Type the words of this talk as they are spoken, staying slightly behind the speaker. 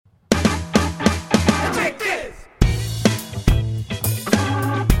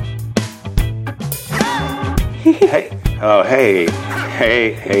Hey.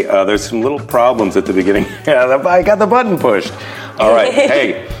 There's some little problems at the beginning. I got the button pushed. All right.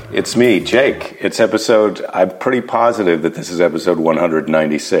 Hey, it's me, Jake. I'm pretty positive that this is episode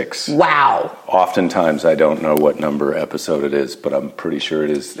 196. Wow. Oftentimes, I don't know what number episode it is, but I'm pretty sure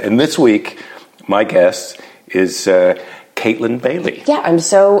it is. And this week, my guest is Kaytlin Bailey. Yeah, I'm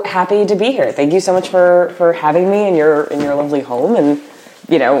so happy to be here. Thank you so much for having me in your lovely home, and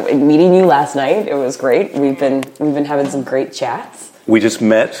meeting you last night. It was great. We've been having some great chats. We just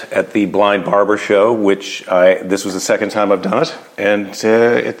met at the Blind Barber Show, which this was the second time I've done it, and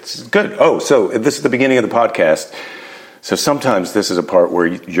it's good. Oh, so this is the beginning of the podcast. So sometimes this is a part where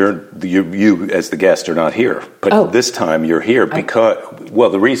you as the guest are not here, but This time you're here because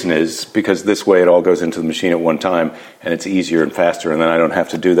the reason is because this way it all goes into the machine at one time, and it's easier and faster, and then I don't have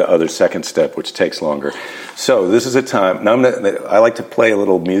to do the other second step, which takes longer. So this is a time. Now I like to play a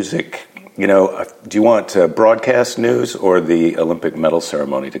little music. Do you want broadcast news or the Olympic medal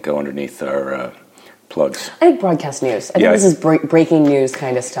ceremony to go underneath our plugs? I think broadcast news. I think this is breaking news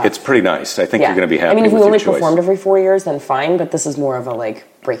kind of stuff. It's pretty nice. I think you're going to be happy with your choice. If we only performed every 4 years, then fine, but this is more of a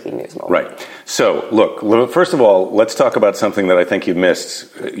breaking news moment. Right. So, look, first of all, let's talk about something that I think you missed,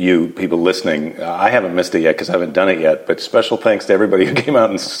 you people listening. I haven't missed it yet because I haven't done it yet, but special thanks to everybody who came out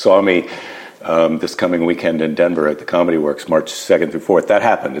and saw me this coming weekend in Denver at the Comedy Works, March 2nd through 4th. That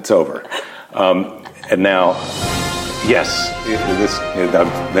happened. It's over. And now, yes,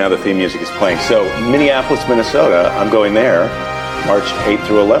 now the theme music is playing. So, Minneapolis, Minnesota, I'm going there March 8th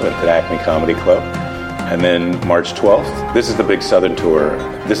through 11th at Acme Comedy Club. And then March 12th, this is the big Southern tour.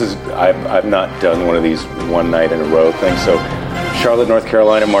 I've not done one of these one night in a row things. So, Charlotte, North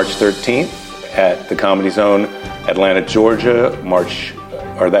Carolina, March 13th at the Comedy Zone. Atlanta, Georgia,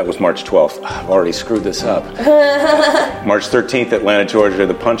 that was March 12th. I've already screwed this up. March 13th, Atlanta, Georgia,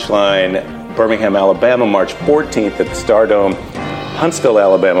 the Punchline. Birmingham, Alabama, March 14th at the Stardome. Huntsville,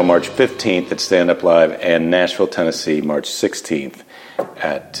 Alabama, March 15th at Stand Up Live. And Nashville, Tennessee, March 16th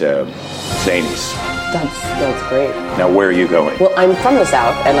at Zanies. That's great. Now, where are you going? Well, I'm from the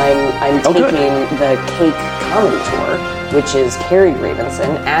South, and I'm taking the Cake Comedy Tour, which is Carrie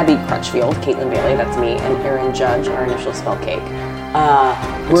Gravenson, Abby Crutchfield, Kaytlin Bailey, that's me, and Erin Judge. Our initials spell cake.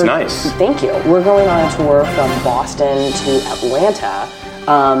 It's nice. Thank you. We're going on a tour from Boston to Atlanta.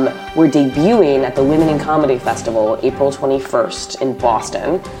 We're debuting at the Women in Comedy Festival April 21st in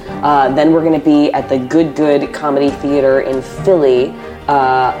Boston. Then we're going to be at the Good Comedy Theater in Philly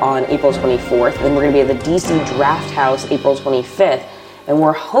on April 24th. Then we're going to be at the DC Draft House April 25th. And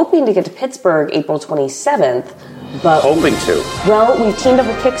we're hoping to get to Pittsburgh April 27th. But hoping to. Well, we've teamed up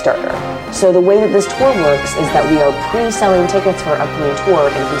with Kickstarter. So the way that this tour works is that we are pre-selling tickets for our upcoming tour,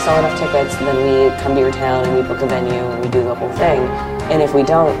 and if we sell enough tickets, then we come to your town and we book a venue and we do the whole thing. And if we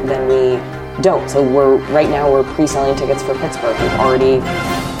don't, then we don't. So right now we're pre-selling tickets for Pittsburgh. We've already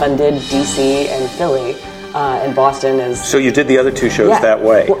funded DC and Philly, and Boston is... So you did the other two shows that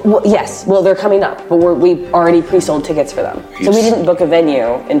way? Well, yes. Well, they're coming up, but we've already pre-sold tickets for them. So we didn't book a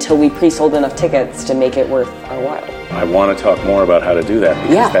venue until we pre-sold enough tickets to make it worth our while. I want to talk more about how to do that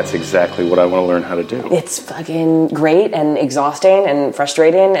because that's exactly what I want to learn how to do. It's fucking great and exhausting and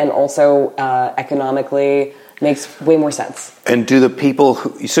frustrating, and also economically makes way more sense. And do the people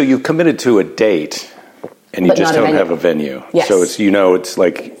so you've committed to a date and you just don't have a venue. Yes. So it's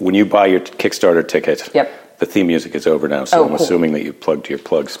like when you buy your Kickstarter ticket. Yep. The theme music is over now, so I'm assuming that you plugged your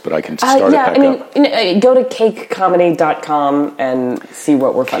plugs, but I can start it back up. Go to cakecomedy.com and see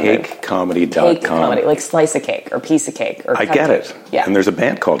what we're funding. Cakecomedy.com. Cake comedy, like slice of cake or piece of cake. Or I get it. Yeah. And there's a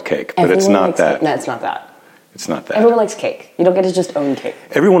band called Cake, but it's not that. No, it's not that. It's not that. Everyone likes cake. You don't get to just own cake.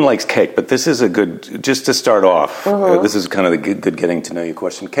 Everyone likes cake, but this is a good, just to start off, this is kind of the good getting to know you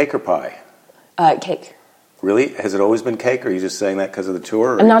question. Cake or pie? Cake. Really? Has it always been cake, or are you just saying that because of the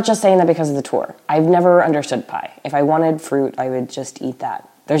tour? I'm not just saying that because of the tour. I've never understood pie. If I wanted fruit, I would just eat that.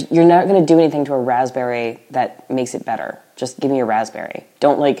 You're not going to do anything to a raspberry that makes it better. Just give me a raspberry.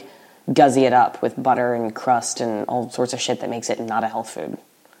 Don't guzzy it up with butter and crust and all sorts of shit that makes it not a health food.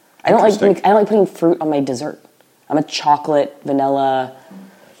 I don't like putting fruit on my dessert. I'm a chocolate, vanilla,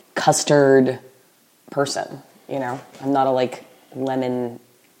 custard person. I'm not a lemon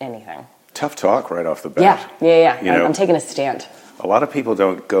anything. Tough talk right off the bat. Yeah. I'm taking a stand. A lot of people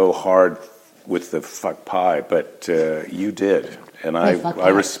don't go hard with the fuck pie, but you did. And I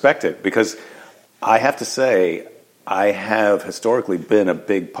respect it because I have to say I have historically been a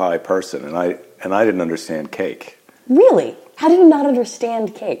big pie person, and I didn't understand cake. Really? How do you not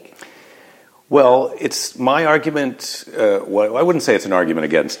understand cake? Well, it's my argument. Well, I wouldn't say it's an argument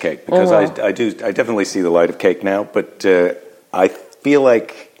against cake because I definitely see the light of cake now. But I feel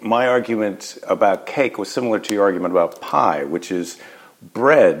like my argument about cake was similar to your argument about pie, which is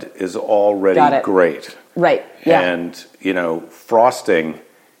bread is already great. Right, yeah. And, frosting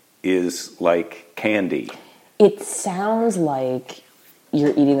is like candy. It sounds like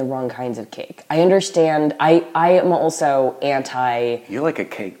you're eating the wrong kinds of cake. I understand. I am also anti... You're like a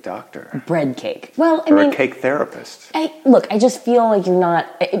cake doctor. Bread cake. Well, or a cake therapist. I just feel like you're not...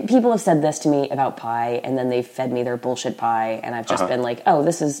 People have said this to me about pie, and then they've fed me their bullshit pie, and I've just been like, oh,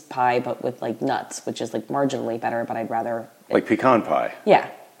 this is pie, but with, like, nuts, which is, like, marginally better, but I'd rather... Like pecan pie. Yeah.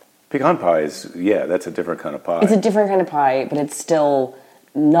 Pecan pie is, that's a different kind of pie. It's a different kind of pie, but it's still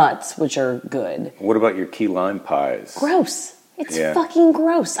nuts, which are good. What about your key lime pies? Gross. It's fucking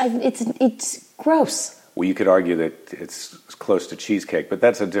gross. It's gross. Well, you could argue that it's close to cheesecake, but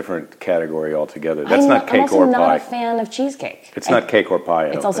that's a different category altogether. That's not cake or pie. I'm also not a fan of cheesecake. It's not cake or pie.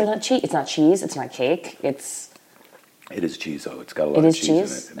 It's also not cheese. It's not cheese. It's not cake. It is cheese, though. It's got a lot of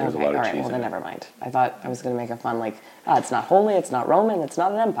cheese in it. There's a lot of cheese in it. Well, then never mind. I thought I was going to make a fun, it's not holy, it's not Roman, it's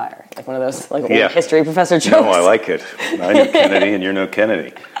not an empire. Like one of those, old history professor jokes. No, I like it. I know Kennedy and you're no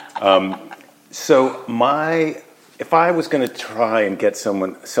Kennedy. If I was going to try and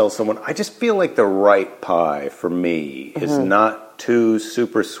sell someone, I just feel like the right pie for me is not too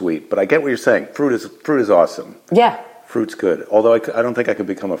super sweet. But I get what you're saying. Fruit is awesome. Yeah. Fruit's good. Although I don't think I could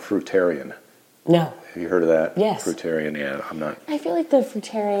become a fruitarian. No. Have you heard of that? Yes. Fruitarian, yeah, I'm not. I feel like the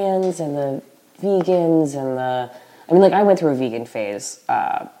fruitarians and the vegans and I went through a vegan phase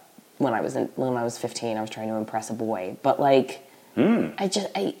when I was 15. I was trying to impress a boy, but I don't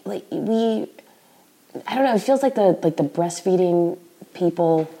know. It feels like the breastfeeding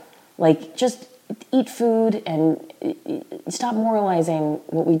people, just eat food and stop moralizing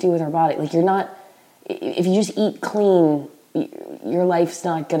what we do with our body. You're not. If you just eat clean, your life's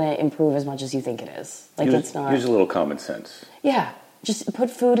not going to improve as much as you think it is. It's not. Use a little common sense. Yeah, just put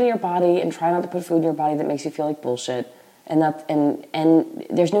food in your body and try not to put food in your body that makes you feel like bullshit. And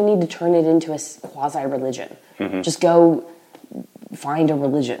there's no need to turn it into a quasi-religion. Mm-hmm. Just go find a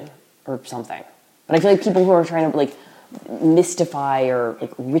religion or something. But I feel like people who are trying to mystify or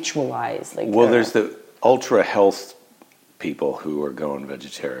ritualize. There's the ultra health people who are going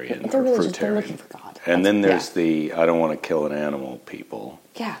vegetarian or fruitarian. They're looking for God. And then there's the I don't want to kill an animal people.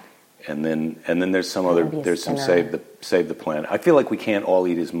 Yeah. And then there's some save the planet. I feel like we can't all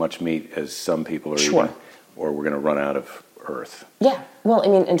eat as much meat as some people are eating, or we're going to run out of Earth. Yeah. Well,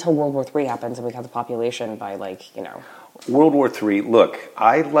 until World War III happens and we cut the population by World War III, look,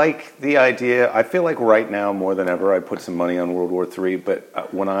 I like the idea. I feel like right now, more than ever, I put some money on World War III,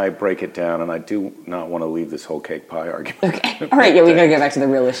 but when I break it down, and I do not want to leave this whole cake pie argument. Okay. All right, we got to get back to the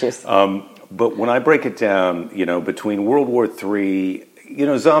real issues. But when I break it down, between World War III,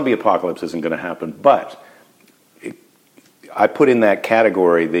 zombie apocalypse isn't going to happen, but I put in that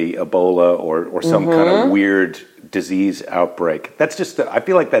category the Ebola or some kind of weird disease outbreak. That's I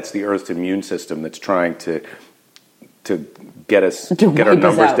feel like that's the Earth's immune system that's trying to get our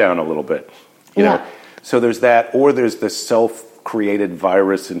numbers down a little bit. You know? So there's that, or there's the self-created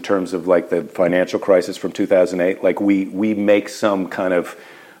virus in terms of the financial crisis from 2008. We make some kind of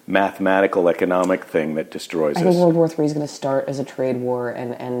mathematical economic thing that destroys us. I think World War III is going to start as a trade war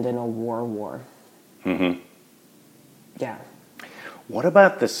and end in a war. Mm-hmm. Yeah. What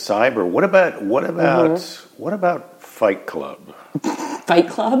about the cyber? What about Fight Club? Fight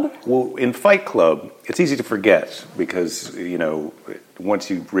Club? Well, in Fight Club, it's easy to forget because, once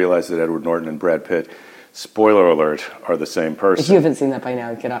you realize that Edward Norton and Brad Pitt, spoiler alert, are the same person. If you haven't seen that by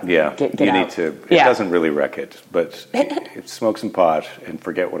now, get up. Yeah, get you out. need to. It doesn't really wreck it, but smoke some pot and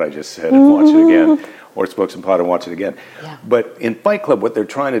forget what I just said and watch it again, or smoke some pot and watch it again. Yeah. But in Fight Club, what they're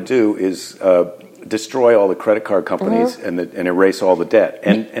trying to do is destroy all the credit card companies and erase all the debt.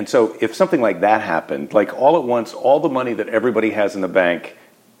 And so if something like that happened, all at once, all the money that everybody has in the bank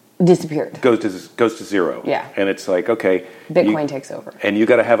disappeared, goes to zero. Yeah. And it's okay, Bitcoin takes over, and you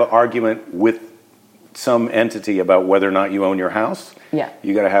got to have an argument with some entity about whether or not you own your house. Yeah.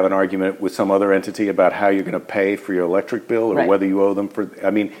 You got to have an argument with some other entity about how you're going to pay for your electric bill or whether you owe them for.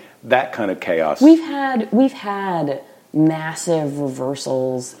 That kind of chaos. We've had massive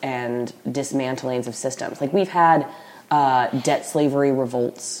reversals and dismantlings of systems. We've had debt slavery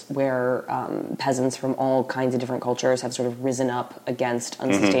revolts where peasants from all kinds of different cultures have sort of risen up against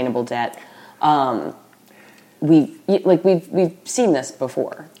unsustainable debt. We've seen this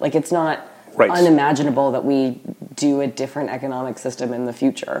before. It's not unimaginable that we do a different economic system in the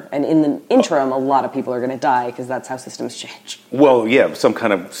future. And in the interim, a lot of people are going to die because that's how systems change. Well, yeah, some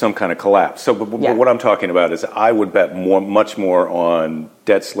kind of collapse. So, but what I'm talking about is I would bet much more on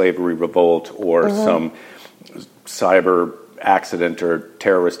debt slavery revolt or some cyber accident or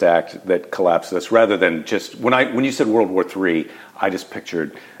terrorist act that collapsed this, rather than just when you said World War III, I just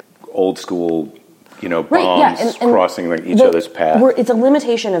pictured old school, bombs crossing each other's path. It's a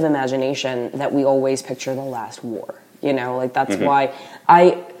limitation of imagination that we always picture the last war. That's why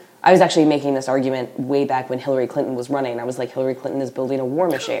I was actually making this argument way back when Hillary Clinton was running. I was like, Hillary Clinton is building a war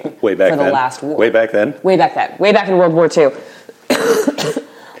machine way back for the then. last war. Way back then? Way back then. Way back in World War II.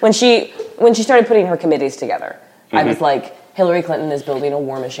 When she started putting her committees together, I was like, Hillary Clinton is building a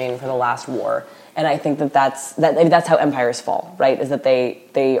war machine for the last war. And I think that's how empires fall, right? Is that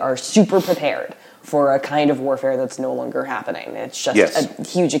they are super prepared for a kind of warfare that's no longer happening. It's just a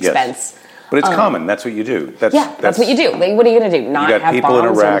huge expense. Yes. But it's common. That's what you do. That's what you do. Like, what are you going to do? Not you got have people in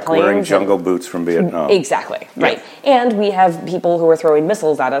bombs Iraq and wearing jungle boots from Vietnam. Exactly. Right. And we have people who are throwing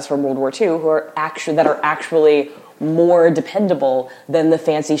missiles at us from World War II who are actually more dependable than the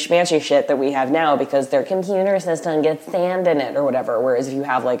fancy schmancy shit that we have now because their computer system gets sand in it or whatever. Whereas if you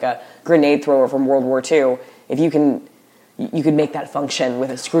have like a grenade thrower from World War II, if you can make that function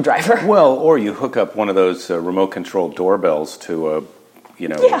with a screwdriver. Well, or you hook up one of those remote control doorbells to a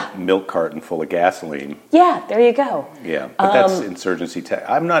milk carton full of gasoline. Yeah, there you go. Yeah, but that's insurgency.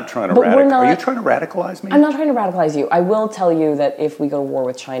 I'm not trying to radicalize. Are you trying to radicalize me? I'm not trying to radicalize you. I will tell you that if we go to war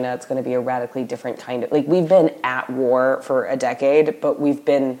with China, it's going to be a radically different kind of... Like, we've been at war for a decade, but we've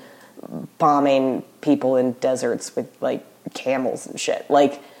been bombing people in deserts with, like, camels and shit.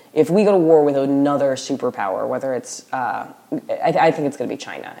 Like, if we go to war with another superpower, whether it's... I think it's going to be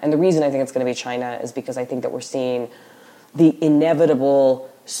China. And the reason I think it's going to be China is because I think that we're seeing the inevitable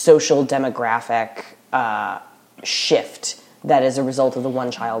social demographic shift that is a result of the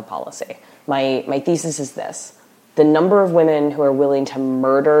one-child policy. My thesis is this. The number of women who are willing to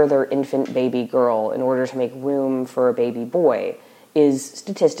murder their infant baby girl in order to make room for a baby boy is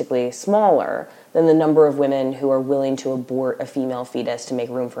statistically smaller than the number of women who are willing to abort a female fetus to make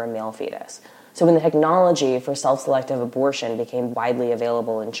room for a male fetus. So when the technology for self-selective abortion became widely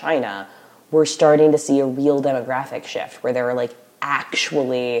available in China, we're starting to see a real demographic shift where there are like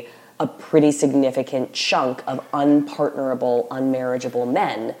actually a pretty significant chunk of unpartnerable, unmarriageable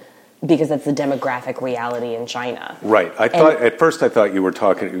men because that's the demographic reality in China. Right. At first I thought you were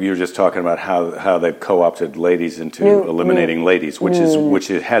just talking about how they've co-opted ladies into eliminating ladies, which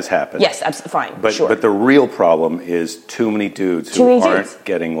has happened. Yes, fine. But the real problem is too many dudes who aren't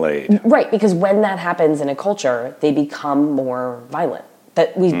getting laid. Right, because when that happens in a culture, they become more violent.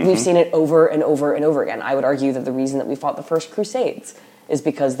 That we've seen it over and over and over again. I would argue that the reason that we fought the first Crusades is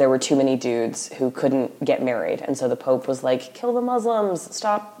because there were too many dudes who couldn't get married. And so the Pope was like, kill the Muslims,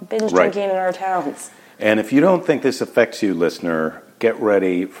 stop binge drinking in our towns. And if you don't think this affects you, listener, get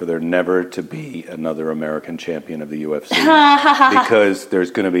ready for there never to be another American champion of the UFC. Because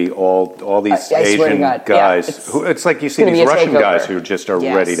there's going to be all these Asian guys. It's like you see these Russian guys who just are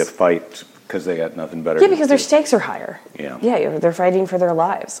ready to fight because they got nothing better. Yeah, because their stakes are higher. Yeah, they're fighting for their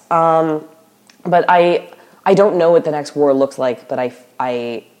lives. But I don't know what the next war looks like. But I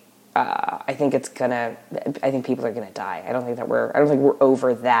think it's gonna. I think people are gonna die. I don't think we're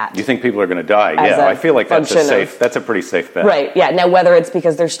over that. You think people are gonna die? Yeah, I feel like that's a pretty safe bet. Right. Yeah. Now, whether it's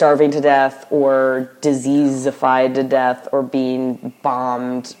because they're starving to death or diseasified to death or being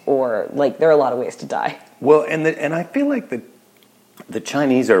bombed or like there are a lot of ways to die. Well, and I feel like the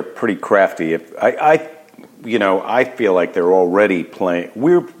Chinese are pretty crafty. I feel like they're already playing.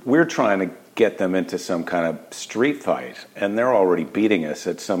 We're trying to get them into some kind of street fight, and they're already beating us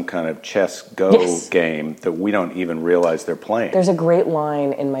at some kind of chess game that we don't even realize they're playing. There's a great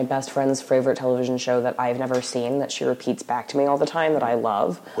line in my best friend's favorite television show that I've never seen that she repeats back to me all the time that I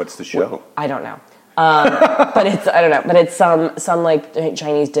love. What's the show? I don't know. But it's some like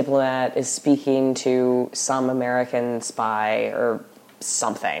Chinese diplomat is speaking to some American spy or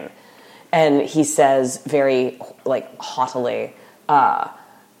something, and he says very like haughtily,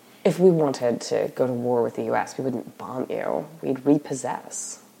 if we wanted to go to war with the U.S., we wouldn't bomb you. We'd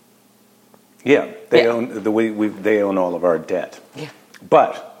repossess. Yeah, they own all of our debt. Yeah,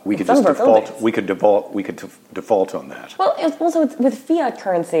 but we could just default. We could default on that. Well, also with fiat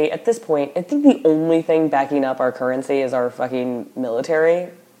currency at this point, I think the only thing backing up our currency is our fucking military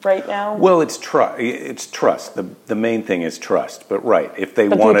right now. Well, it's trust. The main thing is trust. But if they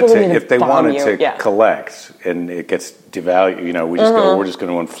wanted to collect and it gets devalued, we just go. We're just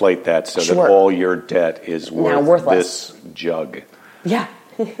going to inflate that so that all your debt is worth this jug. Yeah.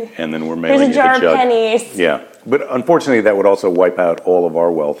 And then we're mailing you the jug. Here's a jar of pennies. Yeah, but unfortunately, that would also wipe out all of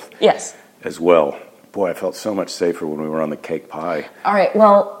our wealth. Yes. As well. Boy, I felt so much safer when we were on the cake pie. All right,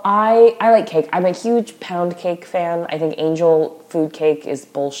 well, I like cake. I'm a huge pound cake fan. I think angel food cake is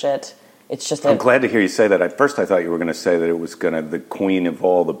bullshit. It's just I'm glad to hear you say that. At first I thought you were going to say that it was the queen of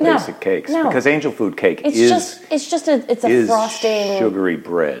all the basic cakes. No. Because angel food cake it's a frosting. Sugary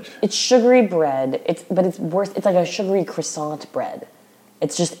bread. It's sugary bread. But it's worse. It's like a sugary croissant bread.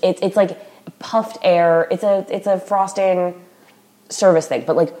 It's just it's like puffed air. It's a frosting service thing.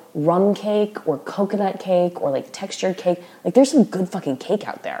 But like rum cake or coconut cake or like textured cake, like there's some good fucking cake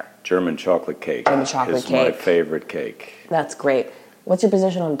out there. German chocolate cake. Is my favorite cake. That's great. What's your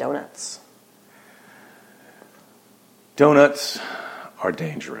position on donuts? Donuts are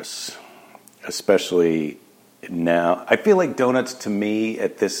dangerous, especially now. I feel like donuts, to me,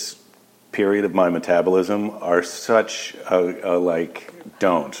 at this period of my metabolism, are such a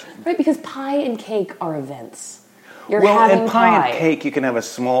don't. Right, because pie and cake are events. And pie and cake, you can have a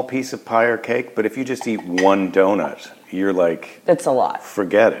small piece of pie or cake, but if you just eat one donut, you're like... That's a lot.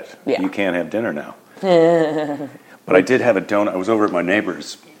 Forget it. Yeah. You can't have dinner now. But I did have a donut. I was over at my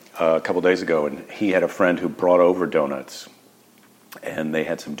neighbor's a couple days ago, and he had a friend who brought over donuts, and they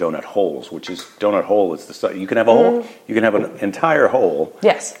had some donut holes, which is donut hole is you can have a hole, you can have an entire hole,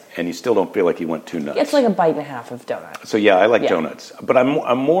 yes, and you still don't feel like you went too nuts. It's like a bite and a half of donut. So yeah, I like donuts, but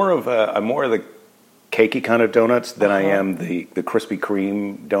I'm more of the cakey kind of donuts than I am the Krispy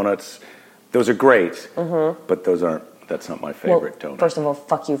Kreme donuts. Those are great, but that's not my favorite donut. First of all,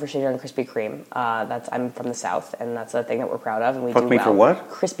 fuck you for shitting on Krispy Kreme. I'm from the South, and that's a thing that we're proud of, and we fuck do me well. for what?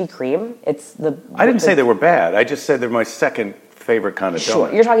 Krispy Kreme. I didn't say they were bad. I just said they're my second favorite kind of donut.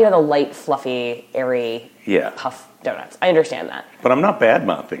 Sure, you're talking about the light, fluffy, airy, puff donuts. I understand that. But I'm not bad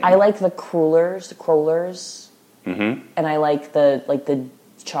mouthing. I like the crullers, and I like the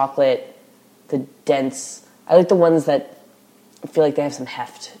chocolate, the dense. I like the ones that feel like they have some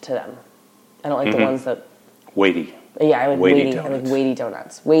heft to them. I don't like the ones that weighty. Yeah, I like weighty. Donuts. I like weighty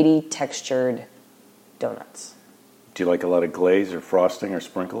donuts. Weighty, textured donuts. Do you like a lot of glaze or frosting or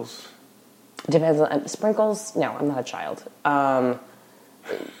sprinkles? Depends on sprinkles. No, I'm not a child. No,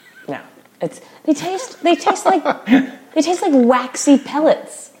 they taste like waxy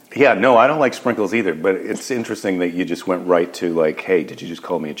pellets. Yeah, no, I don't like sprinkles either. But it's interesting that you just went right to like, hey, did you just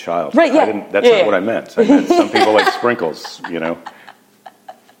call me a child? Right? Yeah. That's not what I meant. I meant some people like sprinkles.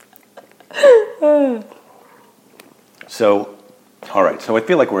 So, all right. So I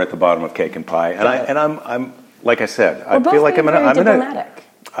feel like we're at the bottom of cake and pie, and I'm like I said, I feel like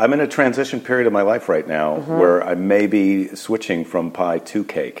I'm in a transition period of my life right now where I may be switching from pie to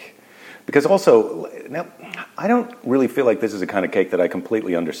cake, because also now I don't really feel like this is a kind of cake that I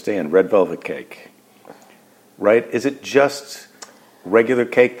completely understand. Red velvet cake, right? Is it just regular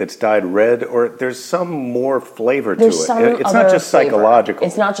cake that's dyed red, or there's some more flavor to it? It's not just psychological.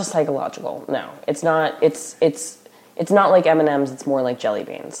 It's not just psychological. No, it's not. It's not like M&Ms, it's more like jelly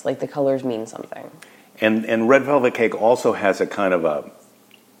beans. Like the colors mean something. And red velvet cake also has a kind of a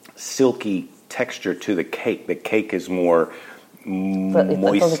silky texture to the cake. The cake is more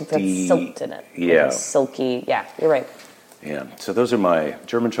moisty. It's got silt in it. Yeah. Like silky. Yeah, you're right. Yeah. So those are my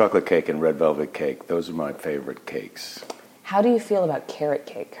German chocolate cake and red velvet cake. Those are my favorite cakes. How do you feel about carrot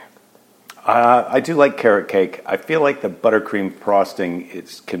cake? I do like carrot cake. I feel like the buttercream frosting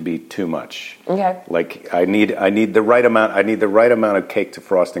can be too much. Okay. Like I need the right amount. I need the right amount of cake to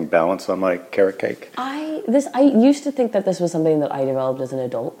frosting balance on my carrot cake. I used to think that this was something that I developed as an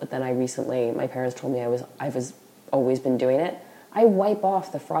adult, but then my parents told me I've always been doing it. I wipe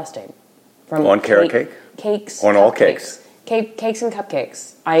off the frosting on carrot cake. Cakes on all cakes. Cakes and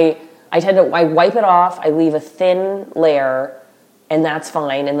cupcakes. I wipe it off. I leave a thin layer. And that's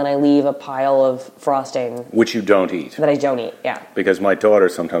fine, and then I leave a pile of frosting. Which you don't eat. That I don't eat, yeah. Because my daughter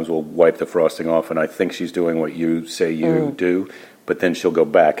sometimes will wipe the frosting off, and I think she's doing what you say you do, but then she'll go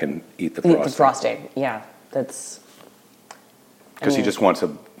back and eat the frosting. Eat the frosting, yeah. That's... Because she just wants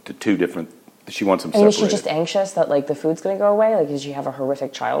she wants them separated. And is she just anxious that, like, the food's going to go away? Like, did she have a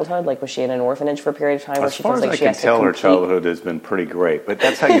horrific childhood? Like, was she in an orphanage for a period of time where she feels like she has to compete? As far as I can tell, her childhood has been pretty great. But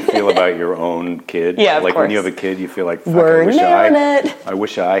that's how you feel about your own kid. Yeah, of like, course. when you have a kid, you feel like, I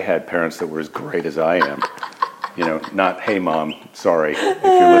wish I had parents that were as great as I am. Not, hey, Mom, sorry if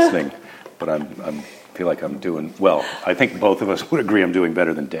you're listening, but I'm feel like I'm doing well. I think both of us would agree I'm doing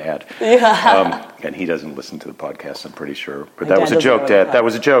better than Dad. Yeah. And he doesn't listen to the podcast, I'm pretty sure. But that was a joke, Dad. That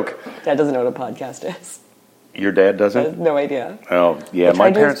was a joke. Dad doesn't know what a podcast is. Your dad doesn't? I have no idea. Oh, yeah,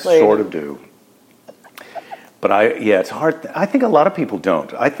 my parents sort of do. But it's hard. I think a lot of people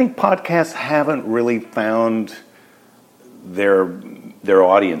don't. I think podcasts haven't really found their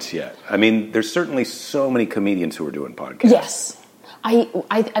audience yet. I mean, there's certainly so many comedians who are doing podcasts. Yes. I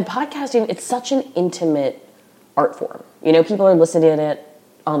podcasting, it's such an intimate art form. People are listening to it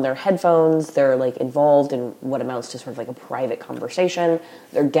on their headphones. They're like involved in what amounts to sort of like a private conversation.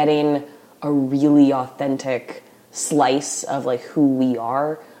 They're getting a really authentic slice of like who we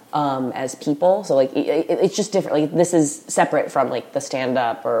are as people. So like it's just different. Like this is separate from like the stand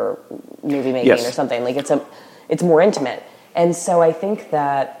up or movie making or something. Like it's more intimate. And so I think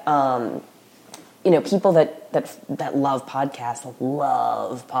that people that love podcasts.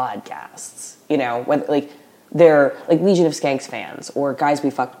 Whether like they're like Legion of Skanks fans or Guys We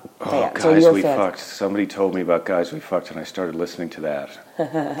Fucked fans. Guys We Fucked. Somebody told me about Guys We Fucked, and I started listening to that.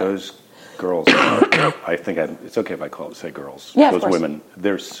 Those girls, it's okay if I say girls. Yeah, those women,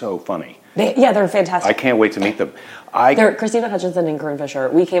 they're so funny. They're fantastic. I can't wait to meet them. They're Christina Hutchinson and Corinne Fisher.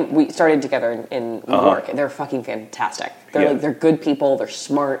 We started together in New York. And they're fucking fantastic. They're good people. They're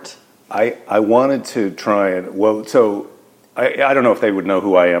smart. I wanted to try and I don't know if they would know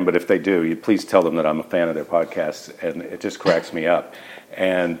who I am, but if they do, you please tell them that I'm a fan of their podcast, and it just cracks me up.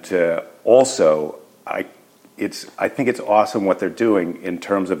 And also, I think it's awesome what they're doing in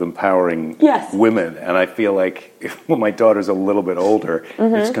terms of empowering women. And I feel like when my daughter's a little bit older,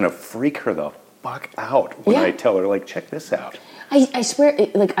 it's going to freak her the fuck out when I tell her, like, check this out. I swear, I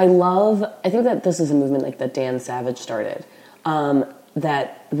think that this is a movement like that Dan Savage started,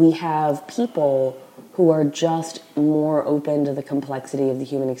 that we have people who are just more open to the complexity of the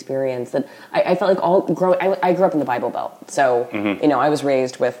human experience. That I felt like I grew up in the Bible Belt, so I was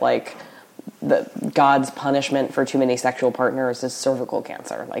raised with like the God's punishment for too many sexual partners is cervical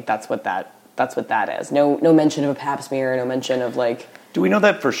cancer. Like that's what that is. No mention of a pap smear. No mention of like. Do we know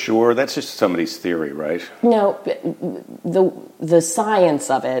that for sure? That's just somebody's theory, right? No, the science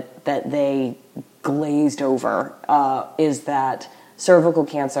of it that they glazed over is that cervical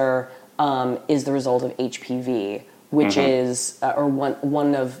cancer is the result of HPV, which is, or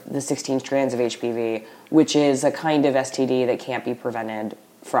one of the 16 strands of HPV, which is a kind of STD that can't be prevented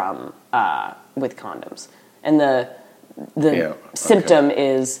from with condoms. And the symptom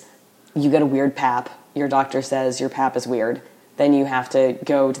is you get a weird pap. Your doctor says your pap is weird. Then you have to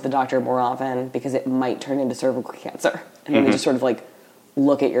go to the doctor more often because it might turn into cervical cancer. And then they just sort of like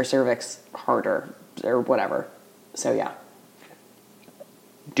look at your cervix harder or whatever. So yeah.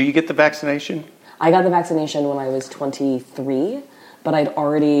 Do you get the vaccination? I got the vaccination when I was 23, but I'd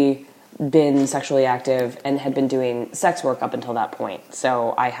already been sexually active and had been doing sex work up until that point.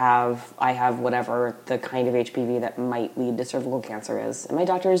 So I have whatever the kind of HPV that might lead to cervical cancer is. And my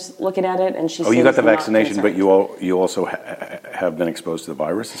doctor's looking at it, and she says, you got the vaccination, but you also have been exposed to the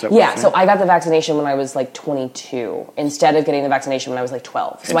virus? Is that what you're saying? So I got the vaccination when I was like 22, instead of getting the vaccination when I was like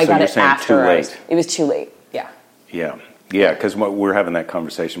 12. So I got it after. It was too late, yeah. Yeah, because we're having that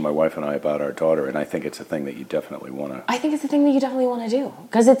conversation, my wife and I, about our daughter, and I think it's a thing that you definitely want to... I think it's a thing that you definitely want to do,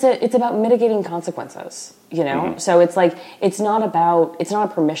 because it's about mitigating consequences, So it's like, it's not a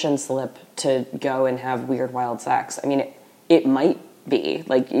permission slip to go and have weird, wild sex. I mean, it might be.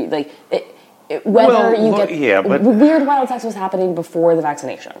 Weird, wild sex was happening before the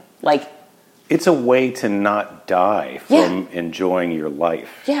vaccination. Like... It's a way to not die from enjoying your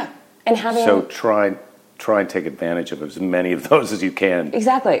life. Yeah, and having... So try and take advantage of as many of those as you can.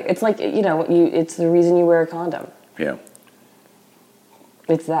 Exactly. It's like, it's the reason you wear a condom. Yeah.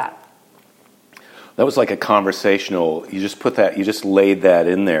 It's that. That was like a conversational, you just laid that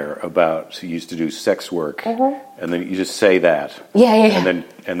in there about, so you used to do sex work, and then you just say that. Yeah.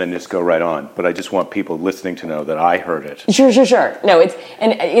 And then just go right on. But I just want people listening to know that I heard it. Sure. No, it's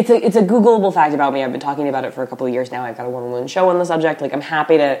a Googleable fact about me. I've been talking about it for a couple of years now. I've got a one-woman show on the subject. Like, I'm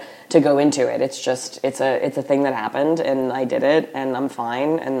happy to go into it. It's just, it's a thing that happened, and I did it, and I'm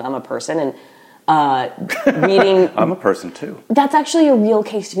fine, and I'm a person, and reading... I'm a person, too. That's actually a real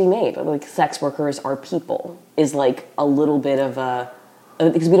case to be made. Like, sex workers are people is like a little bit of a...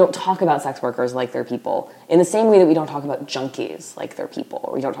 Because we don't talk about sex workers like they're people. In the same way that we don't talk about junkies like they're people.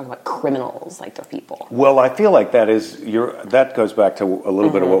 Or we don't talk about criminals like they're people. Well, I feel like that goes back to a little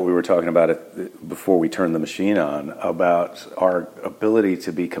bit of what we were talking about before we turned the machine on, about our ability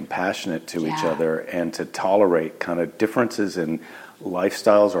to be compassionate to each other and to tolerate kind of differences in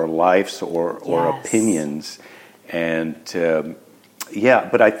lifestyles or lives or opinions, and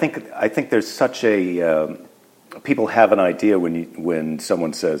but I think there's such a people have an idea when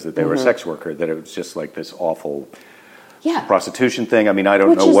someone says that they were a sex worker, that it was just like this awful prostitution thing. I mean, I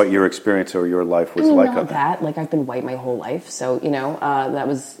don't know what your experience or your life was like on that. Like, I've been white my whole life, so it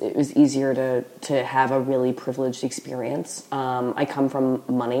was easier to have a really privileged experience. I come from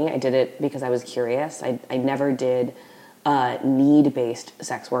money. I did it because I was curious. I never did need-based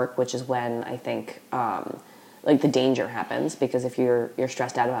sex work, which is when I think the danger happens, because if you're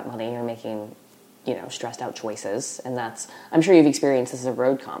stressed out about money, you're making stressed out choices, and I'm sure you've experienced this as a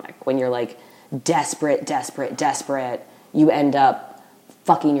road comic. When you're like desperate, you end up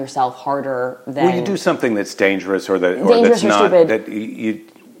fucking yourself harder than... Well, you do something that's dangerous or that's not... stupid. That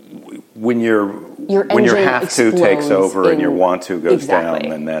when your engine have to takes over and your want to goes Exactly.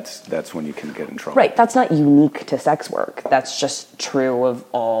 down, then that's when you can get in trouble. Right. That's not unique to sex work. That's just true of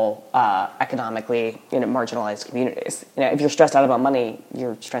all economically marginalized communities. If you're stressed out about money,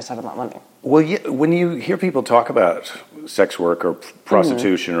 you're stressed out about money. Well, when you hear people talk about sex work or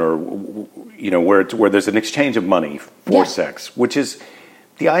prostitution or where there's an exchange of money for sex, which is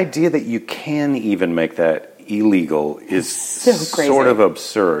the idea that you can even make that illegal is so crazy. Sort of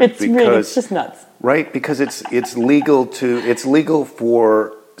absurd. It's just nuts. Right, because it's legal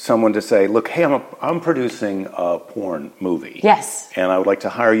for someone to say, look, hey, I'm producing a porn movie. Yes. And I would like to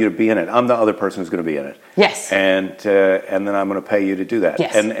hire you to be in it. I'm the other person who's going to be in it. Yes. And then I'm going to pay you to do that.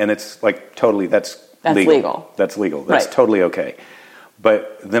 Yes. And it's like totally that's legal. That's legal. That's right. totally okay.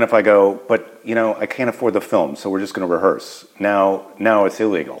 But then if I go, I can't afford the film, so we're just going to rehearse. Now it's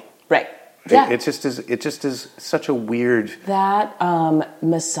illegal. Right. Yeah. It just is such a weird... That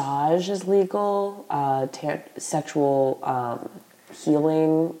massage is legal. Sexual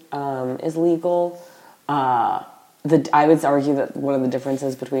healing is legal. I would argue that one of the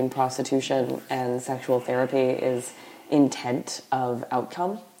differences between prostitution and sexual therapy is intent of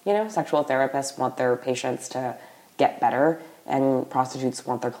outcome. Sexual therapists want their patients to get better, and prostitutes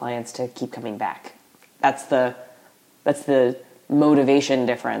want their clients to keep coming back. That's the motivation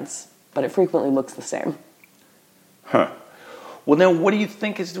difference. But it frequently looks the same. Huh. Well, now, what do you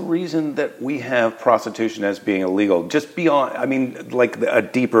think is the reason that we have prostitution as being illegal? Just beyond, like a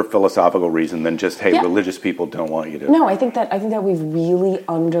deeper philosophical reason than just, hey, religious people don't want you to. No, I think that we've really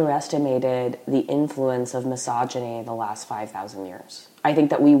underestimated the influence of misogyny in the last 5,000 years. I think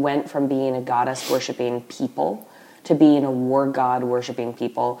that we went from being a goddess-worshipping people to being a war god-worshipping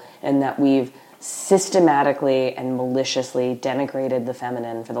people, and that we've systematically and maliciously denigrated the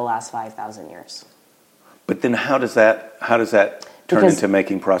feminine for the last 5,000 years. But then how does that turn into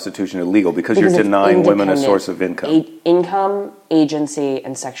making prostitution illegal? Because you're denying women a source of income. Income, agency,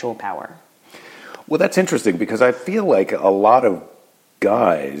 and sexual power. Well, that's interesting because I feel like a lot of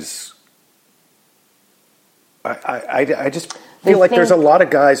guys... I just feel like there's a lot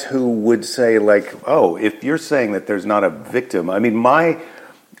of guys who would say, like, oh, if you're saying that there's not a victim... I mean, my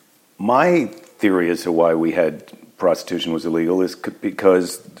theory as to why we had prostitution was illegal is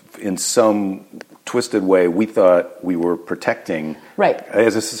because in some twisted way we thought we were protecting, right,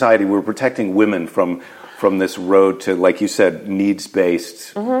 as a society, we were protecting women from this road to, like you said,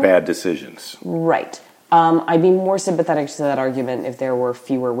 needs-based bad decisions. Right. I'd be more sympathetic to that argument if there were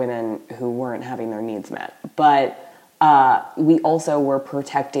fewer women who weren't having their needs met. But we also were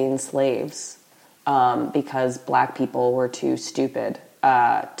protecting slaves because black people were too stupid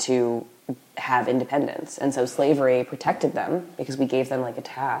to have independence. And so slavery protected them because we gave them like a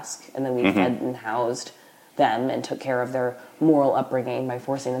task, and then we fed and housed them and took care of their moral upbringing by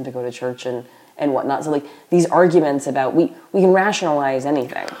forcing them to go to church and whatnot. So like these arguments about we can rationalize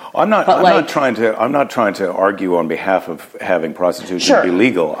anything. I'm not trying to argue on behalf of having prostitution be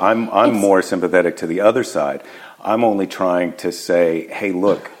legal. I'm more sympathetic to the other side. I'm only trying to say, hey,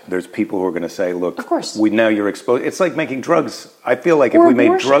 look, there's people who are going to say, look, of course. Now you're exposed. It's like making drugs. I feel like if we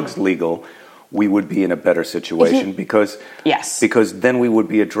made drugs legal, we would be in a better situation because then we would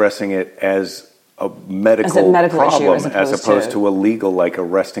be addressing it as a medical problem issue as opposed to illegal, like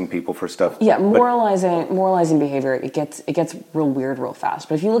arresting people for stuff. Yeah, moralizing behavior, it gets real weird real fast.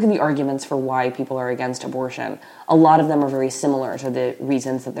 But if you look at the arguments for why people are against abortion, a lot of them are very similar to the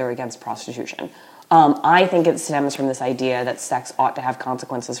reasons that they're against prostitution. I think it stems from this idea that sex ought to have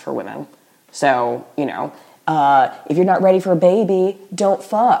consequences for women. So, if you're not ready for a baby, don't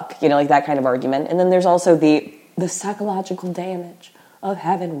fuck. Like that kind of argument. And then there's also the psychological damage of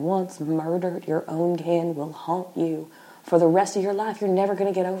having once murdered your own kin will haunt you for the rest of your life. You're never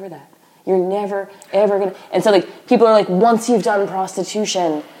going to get over that. You're never, ever going to... And so, people are like, once you've done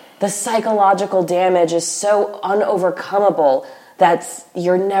prostitution, the psychological damage is so unovercomable that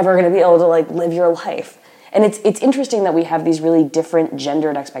you're never going to be able to, live your life. And it's interesting that we have these really different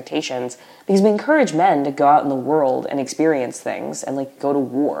gendered expectations because we encourage men to go out in the world and experience things and go to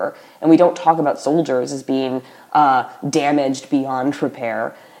war. And we don't talk about soldiers as being damaged beyond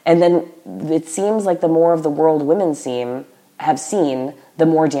repair. And then it seems like the more of the world women have seen, the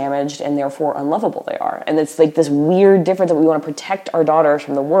more damaged and therefore unlovable they are. And it's this weird difference that we want to protect our daughters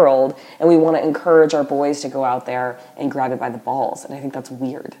from the world and we want to encourage our boys to go out there and grab it by the balls. And I think that's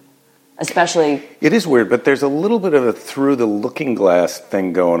weird. Especially... It is weird, but there's a little bit of a through the looking glass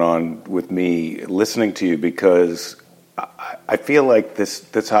thing going on with me listening to you because I feel like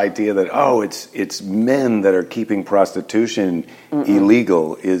this idea that it's men that are keeping prostitution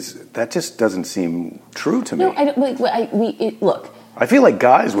illegal that just doesn't seem true to me. No, I don't. Look. I feel like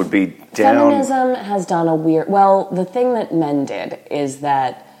guys would be down. Feminism has done a weird. Well, the thing that men did is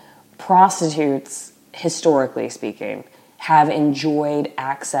that prostitutes, historically speaking, have enjoyed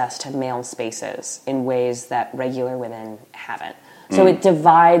access to male spaces in ways that regular women haven't. So it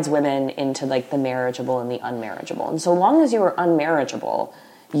divides women into like the marriageable and the unmarriageable. And so long as you are unmarriageable,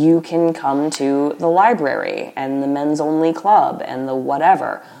 you can come to the library and the men's only club and the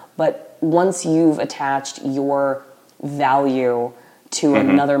whatever. But once you've attached your value to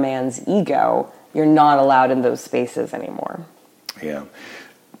another man's ego, you're not allowed in those spaces anymore. Yeah.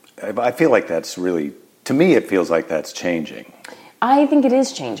 I feel like that's really, to me, it feels like that's changing. I think it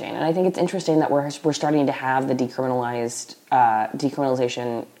is changing, and I think it's interesting that we're starting to have the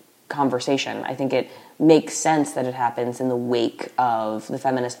decriminalization conversation. I think it makes sense that it happens in the wake of the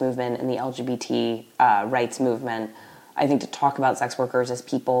feminist movement and the LGBT rights movement. I think to talk about sex workers as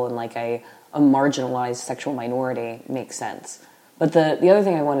people and like a marginalized sexual minority makes sense. But the other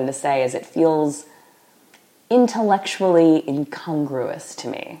thing I wanted to say is it feels intellectually incongruous to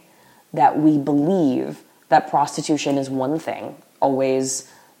me that we believe that prostitution is one thing, always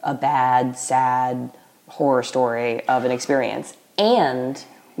a bad, sad horror story of an experience, and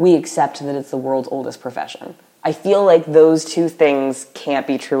we accept that it's the world's oldest profession. I feel like those two things can't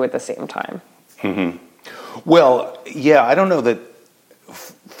be true at the same time. Mm-hmm. Well, yeah, I don't know that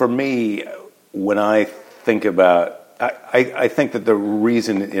for me, when I think about, I think that the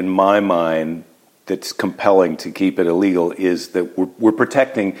reason in my mind that's compelling to keep it illegal is that we're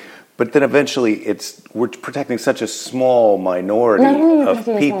protecting. But then eventually, we're protecting such a small minority not only of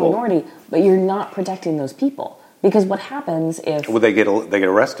protecting people. A small minority, but you're not protecting those people because what happens if they get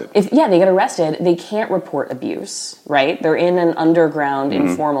arrested? They get arrested. They can't report abuse, right? They're in an underground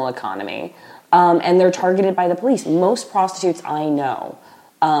informal economy, and they're targeted by the police. Most prostitutes I know,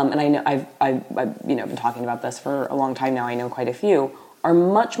 and I know I've been talking about this for a long time now. I know quite a few are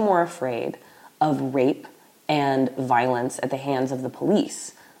much more afraid of rape and violence at the hands of the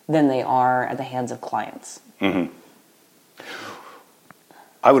police than they are at the hands of clients. Mm-hmm.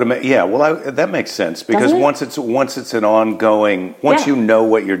 I would imagine, yeah. Well, that makes sense because once it's an ongoing, you know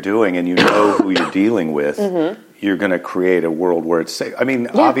what you're doing and you know who you're dealing with, you're going to create a world where it's safe. I mean,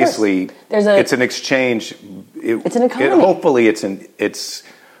 obviously, it's an exchange. It's an economy. Hopefully, it's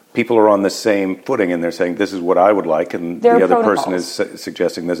people are on the same footing and they're saying this is what I would like, and there the other protocols. person is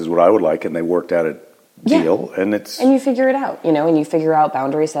suggesting this is what I would like, and they worked out a deal, and you figure it out, and you figure out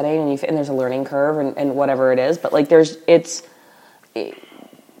boundary setting, and there's a learning curve, and whatever it is. But like,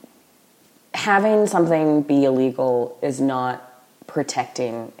 having something be illegal is not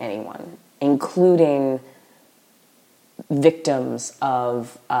protecting anyone, including victims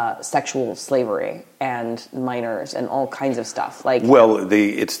of sexual slavery and minors and all kinds of stuff. Like,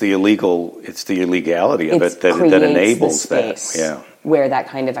 it's the illegality of it that enables that. Yeah. Where that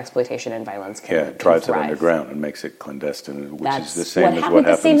kind of exploitation and violence can drives thrive. It underground and makes it clandestine, which That's is the same as what happens.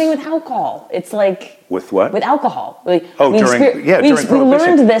 The same thing with alcohol. It's like with what? With alcohol. Like, during Prohibition. We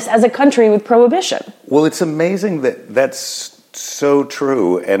learned this as a country with Prohibition. Well, it's amazing that's so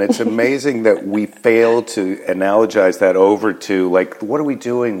true, and it's amazing that we fail to analogize that over to like what are we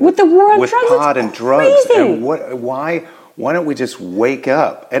doing with the war on with drugs? pot and drugs? Crazy. And why don't we just wake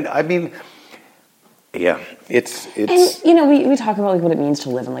up? And I mean. Yeah, it's and we talk about like what it means to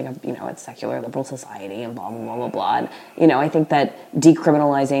live in like a secular liberal society and blah blah blah blah blah. And, I think that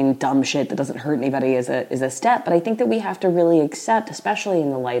decriminalizing dumb shit that doesn't hurt anybody is a step, but I think that we have to really accept, especially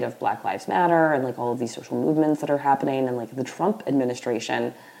in the light of Black Lives Matter and like all of these social movements that are happening and like the Trump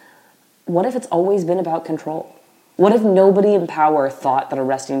administration. What if it's always been about control? What if nobody in power thought that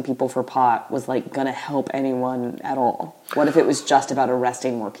arresting people for pot was like going to help anyone at all? What if it was just about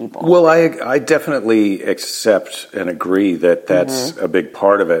arresting more people? Well, I definitely accept and agree that that's a big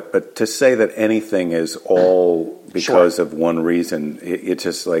part of it. But to say that anything is all because of one reason, it's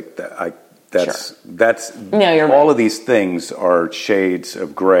just like that's no, you're all right. of these things are shades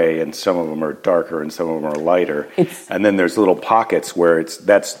of gray, and some of them are darker and some of them are lighter. And then there's little pockets where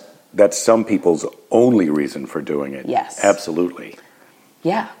that's some people's only reason for doing it. Yes. Absolutely.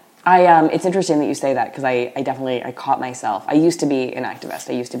 Yeah. It's interesting that you say that because I caught myself. I used to be an activist.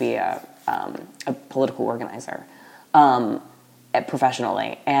 I used to be a political organizer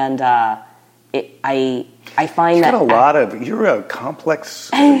professionally. And I find that... You're a complex...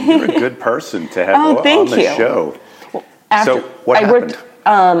 you're a good person to have on the show. Well, so what happened?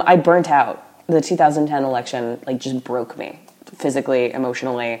 I burnt out. The 2010 election just broke me physically,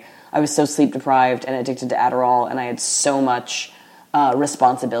 emotionally. I was so sleep deprived and addicted to Adderall, and I had so much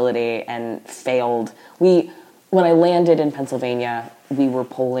responsibility and failed. When I landed in Pennsylvania, we were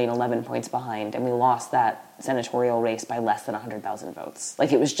polling 11 points behind, and we lost that senatorial race by less than 100,000 votes.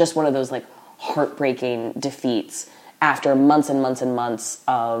 Like, it was just one of those, like, heartbreaking defeats after months and months and months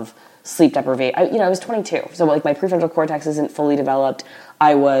of sleep deprivation. I was 22, so, like, my prefrontal cortex isn't fully developed.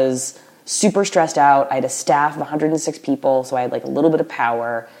 I was super stressed out. I had a staff of 106 people, so I had, like, a little bit of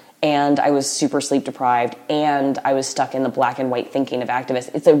power, and I was super sleep deprived, and I was stuck in the black and white thinking of activists.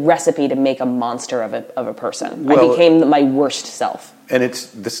 It's a recipe to make a monster of a person. I became my worst self. And it's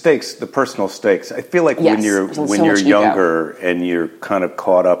the stakes, the personal stakes. I feel like when you're younger and you're kind of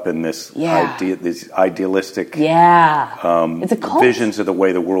caught up in this these idealistic it's a cult. Visions of the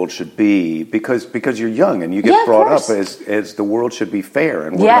way the world should be, because you're young and you get brought up as the world should be fair,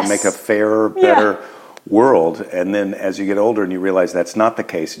 and we're going to make a fairer, better world. And then as you get older and you realize that's not the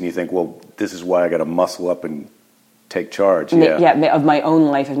case, and you think, well, this is why I got to muscle up and take charge. Of my own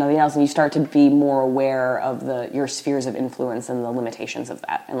life, if nothing else. And you start to be more aware of your spheres of influence and the limitations of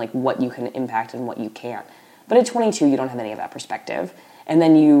that, and like what you can impact and what you can't. But at 22, you don't have any of that perspective. And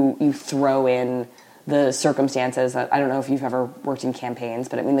then you throw in the circumstances. I don't know if you've ever worked in campaigns,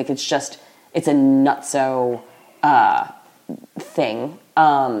 but I mean, like, it's a nutso thing.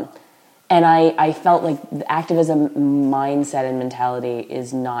 And I felt like the activism mindset and mentality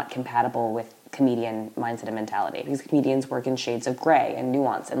is not compatible with comedian mindset and mentality, because comedians work in shades of gray and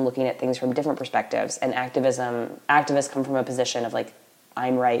nuance and looking at things from different perspectives, and activists come from a position of, like,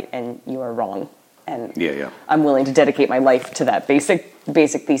 I'm right and you are wrong, and I'm willing to dedicate my life to that basic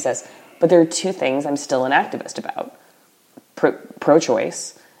thesis. But there are two things I'm still an activist about: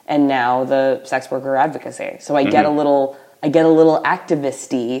 pro-choice, and now the sex worker advocacy. So I get a little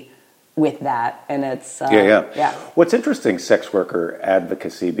activisty with that, and it's What's interesting, sex worker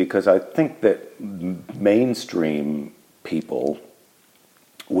advocacy, because I think that mainstream people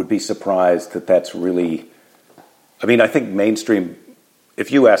would be surprised that that's really. I mean, I think mainstream.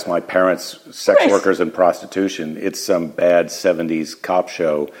 If you ask my parents, sex workers and prostitution, it's some bad 70s cop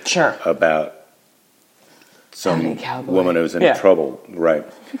show about some woman who's in trouble, right?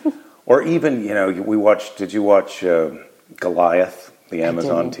 Or even, did you watch Goliath? The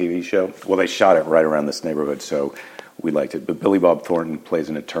Amazon TV show. Well, they shot it right around this neighborhood, so we liked it. But Billy Bob Thornton plays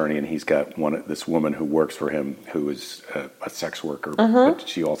an attorney, and he's got this woman who works for him, who is a sex worker, but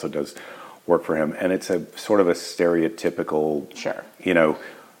she also does work for him. And it's a sort of a stereotypical,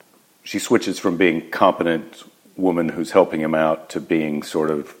 she switches from being competent woman who's helping him out to being sort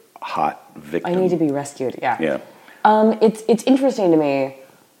of hot victim. I need to be rescued. It's interesting to me.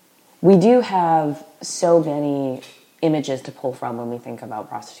 We do have so many images to pull from when we think about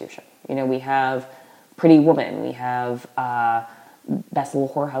prostitution. We have Pretty Woman, we have Best Little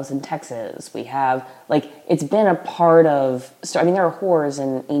Whorehouse in Texas, we have, like, it's been a part of, there are whores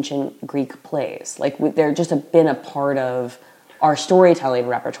in ancient Greek plays. Like, they're just been a part of our storytelling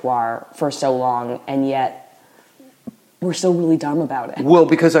repertoire for so long, and yet we're so really dumb about it. Well,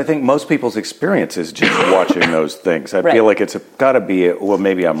 because I think most people's experience is just watching those things. I feel like it's got to be,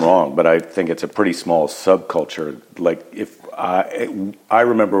 maybe I'm wrong, but I think it's a pretty small subculture. Like, if I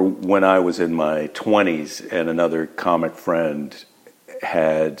remember when I was in my 20s and another comic friend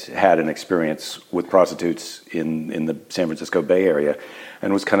had an experience with prostitutes in the San Francisco Bay Area,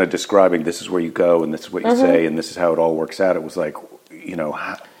 and was kind of describing, this is where you go and this is what you say and this is how it all works out. It was like,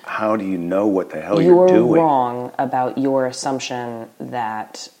 how do you know what the hell you're doing? You're wrong about your assumption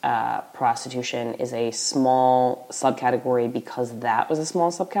that prostitution is a small subcategory because that was a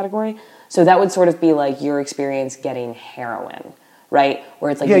small subcategory. So that would sort of be like your experience getting heroin, right? Where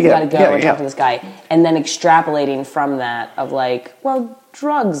it's like, you got to go and talk to this guy. And then extrapolating from that of like, well,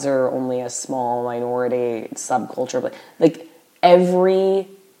 drugs are only a small minority subculture. But like every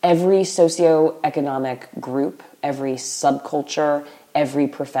socioeconomic group, every subculture, every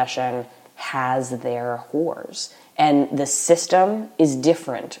profession has their whores. And the system is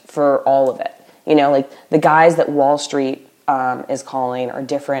different for all of it. Like the guys that Wall Street is calling are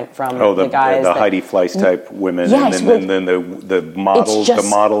different from the guys the Heidi Fleiss type women, and then the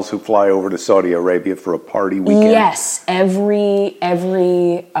models who fly over to Saudi Arabia for a party weekend. Yes, every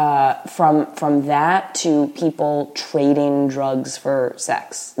from that to people trading drugs for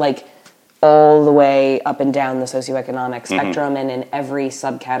sex, like all the way up and down the socioeconomic spectrum, and in every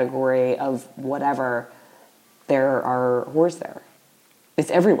subcategory of whatever, there are whores there. It's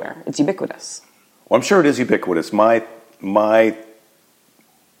everywhere. It's ubiquitous. Well, I'm sure it is ubiquitous. My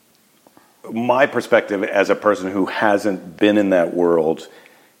perspective as a person who hasn't been in that world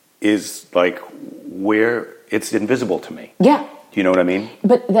is like where it's invisible to me. Yeah. Do you know what I mean?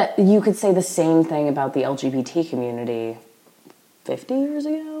 But that you could say the same thing about the LGBT community 50 years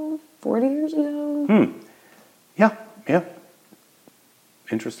ago, 40 years ago. Yeah.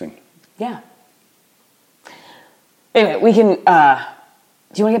 Interesting. Yeah. Anyway, we can.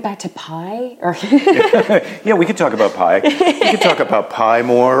 Do you want to get back to pie? Or Yeah, we could talk about pie. We could talk about pie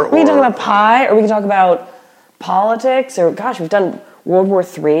more. We can talk about pie, or we can talk about politics, or gosh, we've done World War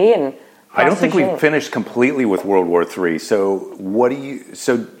III and. I don't think we've finished completely with World War III. So what do you?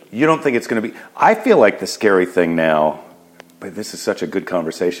 So you don't think it's going to be? I feel like the scary thing now. But this is such a good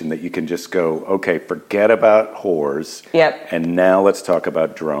conversation that you can just go, okay, forget about whores. Yep. And now let's talk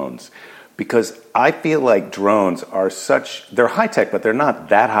about drones. Because I feel like drones are they're high tech, but they're not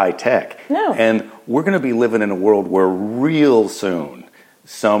that high tech. No. And we're going to be living in a world where real soon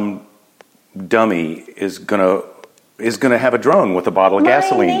some dummy is going to have a drone with a bottle of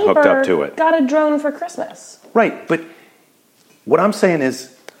gasoline hooked up to it. Got a drone for Christmas. Right. But what I'm saying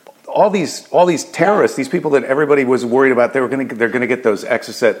is, all these terrorists, these people that everybody was worried about, they're going to get those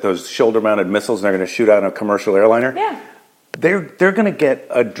Exocet, those shoulder-mounted missiles, and they're going to shoot out a commercial airliner. Yeah. They're going to get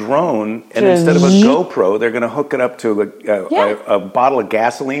a drone, and instead of a GoPro, they're going to hook it up to a bottle of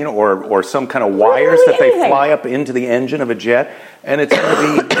gasoline or some kind of wires that they fly up into the engine of a jet, and it's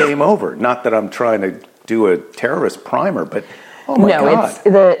going to be game over. Not that I'm trying to do a terrorist primer, but oh my God,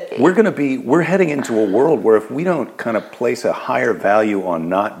 we're heading into a world where if we don't kind of place a higher value on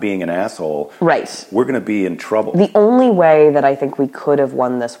not being an asshole, right, we're going to be in trouble. The only way that I think we could have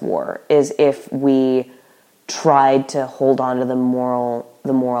won this war is if we tried to hold on to the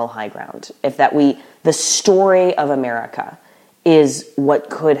moral high ground. If the story of America is what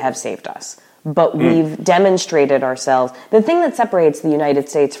could have saved us. But we've demonstrated ourselves. The thing that separates the United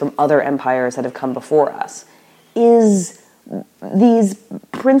States from other empires that have come before us is these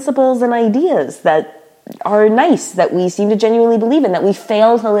principles and ideas that are nice, that we seem to genuinely believe in, that we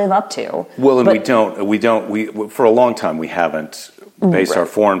fail to live up to. Well, and we for a long time we haven't based our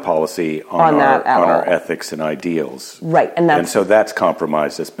foreign policy on our ethics and ideals. Right. And so that's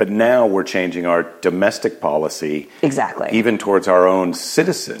compromised us. But now we're changing our domestic policy. Exactly. Even towards our own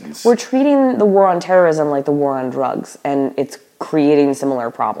citizens. We're treating the war on terrorism like the war on drugs, and it's creating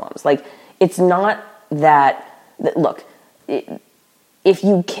similar problems. Like, it's not that look, if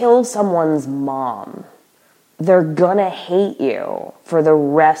you kill someone's mom, they're gonna hate you for the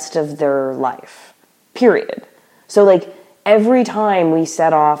rest of their life. Period. So, like, every time we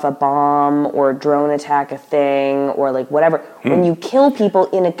set off a bomb or drone attack a thing or, like, whatever, when you kill people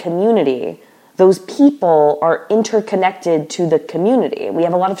in a community, those people are interconnected to the community. We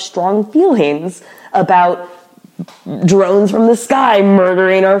have a lot of strong feelings about drones from the sky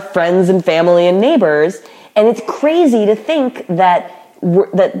murdering our friends and family and neighbors. And it's crazy to think that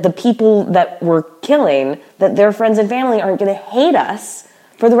the people that we're killing, that their friends and family aren't going to hate us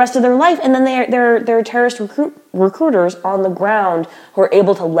for the rest of their life. And then they're terrorist recruiters on the ground who are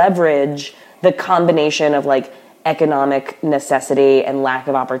able to leverage the combination of, like, economic necessity and lack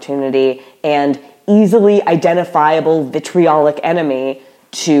of opportunity and easily identifiable vitriolic enemy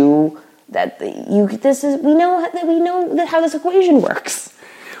to that. We know how this equation works.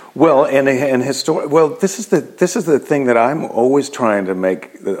 Well, this is the thing that I'm always trying to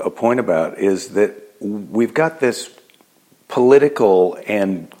make a point about, is that we've got this political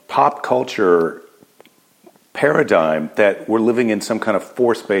and pop culture paradigm that we're living in some kind of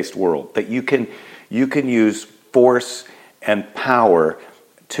force-based world, that you can use force and power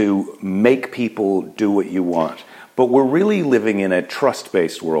to make people do what you want. But we're really living in a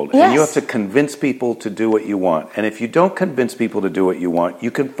trust-based world, yes. And you have to convince people to do what you want. And if you don't convince people to do what you want, you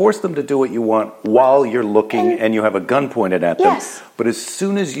can force them to do what you want while you're looking and you have a gun pointed at them. Yes. But as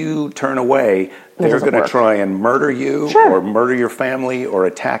soon as you turn away, they're going to try and murder you or murder your family or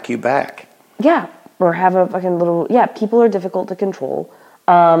attack you back. Yeah, or have a fucking little... Yeah, people are difficult to control.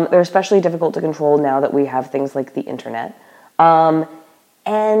 They're especially difficult to control now that we have things like the internet.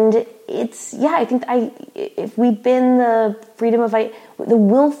 And it's, I think if we'd been the freedom of, the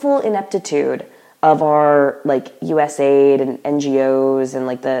willful ineptitude of our, like, USAID and NGOs and,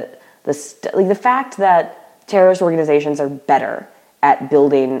 like, the fact that terrorist organizations are better at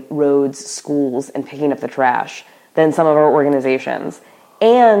building roads, schools, and picking up the trash than some of our organizations.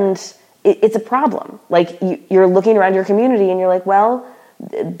 And it's a problem. Like, you're looking around your community and you're like, well,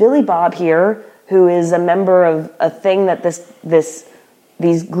 Billy Bob here, who is a member of a thing that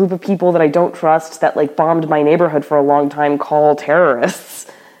these group of people that I don't trust that, like, bombed my neighborhood for a long time call terrorists,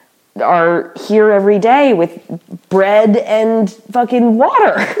 are here every day with bread and fucking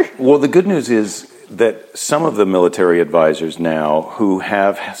water. Well, the good news is that some of the military advisors now who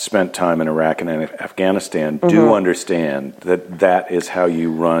have spent time in Iraq and Afghanistan do understand that is how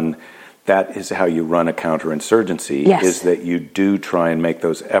you run. That is how you run a counterinsurgency. Yes. Is that you do try and make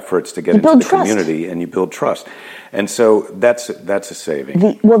those efforts to get into the community, and you build trust. And so that's a saving.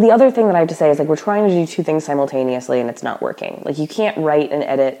 The other thing that I have to say is, like, we're trying to do two things simultaneously, and it's not working. Like, you can't write and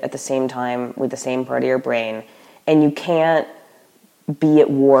edit at the same time with the same part of your brain, and you can't be at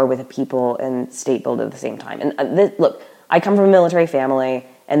war with the people and state build at the same time. And look, I come from a military family,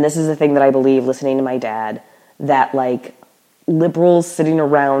 and this is the thing that I believe, listening to my dad, that, like, liberals sitting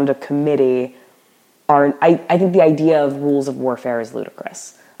around a committee are... I think the idea of rules of warfare is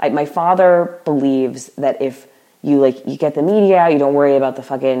ludicrous. My father believes that if you get the media out, you don't worry about the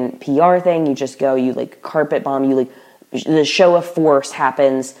fucking PR thing, you just go, you, like, carpet bomb, you, like, the show of force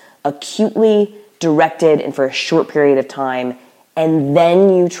happens acutely directed and for a short period of time, and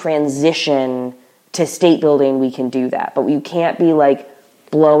then you transition to state building, we can do that. But you can't be, like,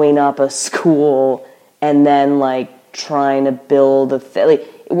 blowing up a school and then, like, trying to build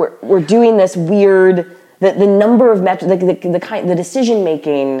we're doing this weird, the number of the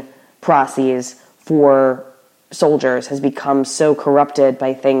decision-making processes for soldiers has become so corrupted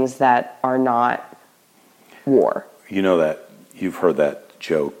by things that are not war. You know that, you've heard that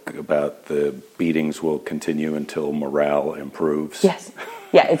joke about the beatings will continue until morale improves. Yes.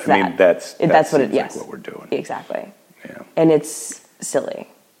 Yeah, it's I mean, that's what it, yes. like what we're doing. Exactly. Yeah. And it's silly.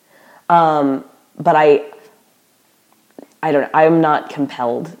 But I don't know, I'm not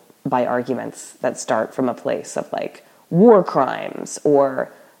compelled by arguments that start from a place of, like, war crimes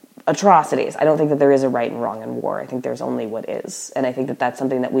or atrocities. I don't think that there is a right and wrong in war. I think there's only what is. And I think that that's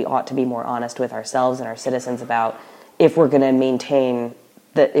something that we ought to be more honest with ourselves and our citizens about if we're going to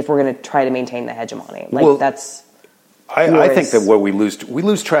if we're going to try to maintain the hegemony. Like, well, that's... I think that what we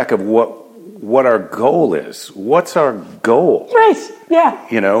lose track of what our goal is. What's our goal? Right, yeah.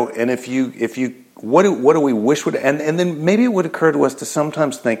 You know, and if you what do we wish would, and then maybe it would occur to us to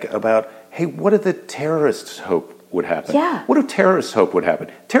sometimes think about, hey, what do the terrorists hope would happen? Yeah. What do terrorists hope would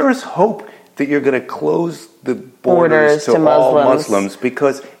happen? Terrorists hope that you're going to close the borders to all Muslims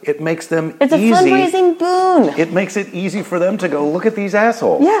because it makes them easy. It's a fundraising boon. It makes it easy for them to go, look at these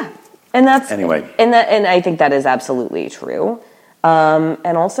assholes. Yeah. And that's... Anyway. And I think that is absolutely true.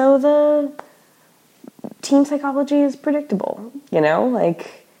 And also the team psychology is predictable, you know?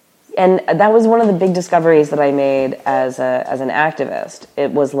 Like... And that was one of the big discoveries that I made as an activist.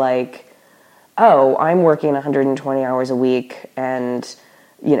 It was like, oh, I'm working 120 hours a week and,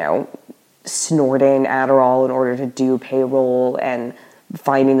 you know, snorting Adderall in order to do payroll and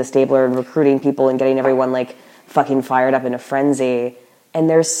finding the stapler and recruiting people and getting everyone, like, fucking fired up in a frenzy. And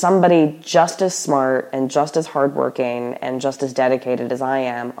there's somebody just as smart and just as hardworking and just as dedicated as I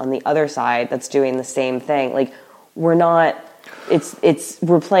am on the other side that's doing the same thing. Like, we're not...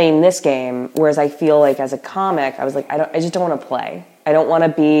 we're playing this game, whereas I feel like as a comic, I was like, I just don't want to play. I don't want to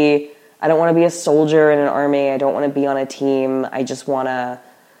be a soldier in an army. I don't want to be on a team. I just want to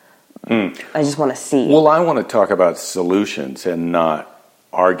see. Well, I want to talk about solutions and not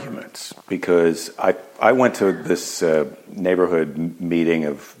arguments, because I went to this neighborhood meeting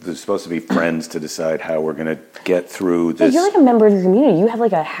of, there's supposed to be friends to decide how we're going to get through this. Yeah, you're like a member of your community. You have,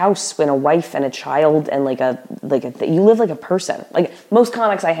 like, a house and a wife and a child and you live like a person. Like, most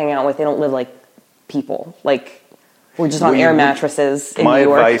comics I hang out with, they don't live like people. Like, we're just on air mattresses in New York.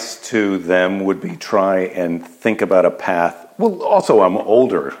 My advice to them would be try and think about a path. Well, also, I'm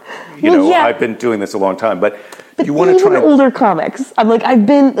older. I've been doing this a long time, but you want to try older comics. I'm like,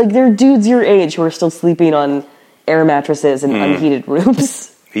 there are dudes your age who are still sleeping on air mattresses in unheated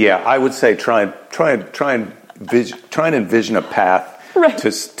rooms. Yeah, I would say try and envision a path right.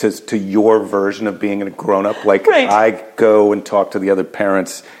 to your version of being a grown up. Like, right. I go and talk to the other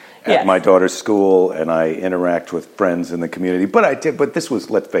parents at my daughter's school, and I interact with friends in the community. But this was,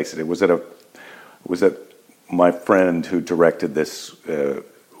 let's face it, it was at my friend who directed this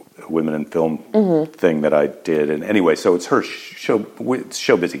women in film thing that I did. And anyway, so it's her show. It's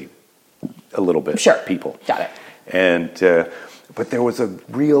show busy a little bit. Sure. People. Got it. And, but there was a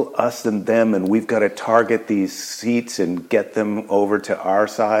real us and them, and we've got to target these seats and get them over to our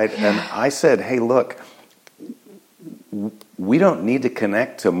side. Yeah. And I said, hey, look, we don't need to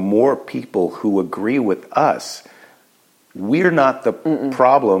connect to more people who agree with us. We're not the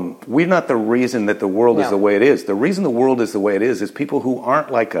problem. We're not the reason that the world is the way it is. The reason the world is the way it is people who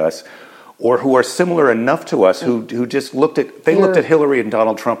aren't like us or who are similar enough to us who just looked at Hillary and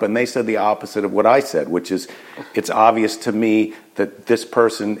Donald Trump and they said the opposite of what I said, which is it's obvious to me that this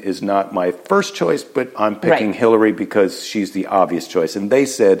person is not my first choice, but I'm picking Hillary because she's the obvious choice. And they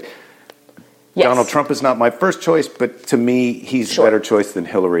said, Yes. Donald Trump is not my first choice, but to me, he's a better choice than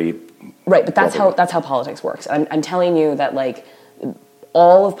Hillary. Right, but that's how politics works. I'm telling you that, like,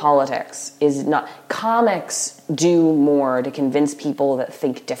 all of politics is not... Comics do more to convince people that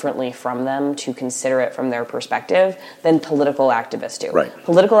think differently from them to consider it from their perspective than political activists do. Right.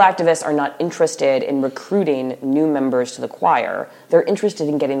 Political activists are not interested in recruiting new members to the choir. They're interested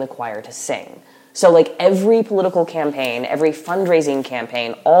in getting the choir to sing. So, like, every political campaign, every fundraising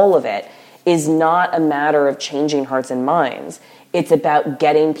campaign, all of it is not a matter of changing hearts and minds. It's about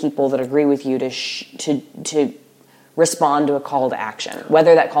getting people that agree with you to respond to a call to action,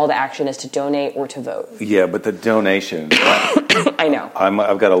 whether that call to action is to donate or to vote. Yeah, but the donation... I know.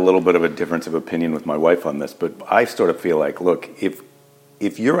 I've got a little bit of a difference of opinion with my wife on this, but I sort of feel like, look,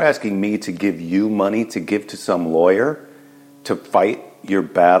 if you're asking me to give you money to give to some lawyer to fight your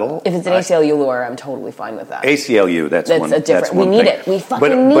battle... If it's an ACLU lawyer, I'm totally fine with that. ACLU, that's one, a different... That's one we need thing. it. We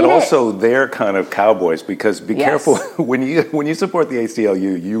fucking need it. But also, they're kind of cowboys, because be careful. When you support the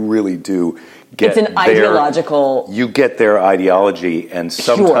ACLU, you really do get It's an ideological... You get their ideology, and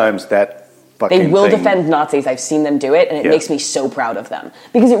sometimes that fucking They will thing, defend Nazis. I've seen them do it, and it makes me so proud of them.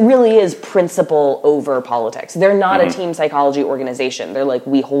 Because it really is principle over politics. They're not a team psychology organization. They're like,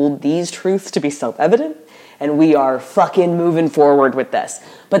 we hold these truths to be self-evident, and we are fucking moving forward with this.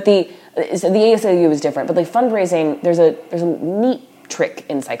 But the ACLU is different. But the fundraising, there's a neat trick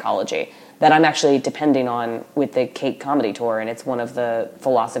in psychology that I'm actually depending on with the Kate comedy tour, and it's one of the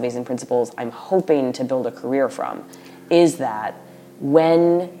philosophies and principles I'm hoping to build a career from, is that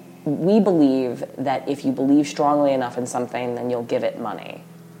when we believe that if you believe strongly enough in something, then you'll give it money.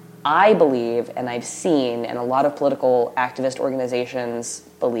 I believe, and I've seen, and a lot of political activist organizations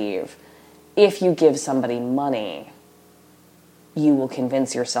believe, if you give somebody money, you will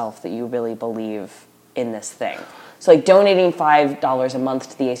convince yourself that you really believe in this thing. So, like, donating $5 a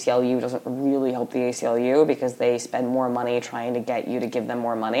month to the ACLU doesn't really help the ACLU because they spend more money trying to get you to give them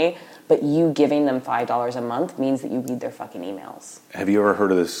more money. But you giving them $5 a month means that you read their fucking emails. Have you ever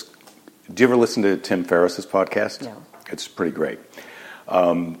heard of this? Do you ever listen to Tim Ferriss's podcast? No. It's pretty great.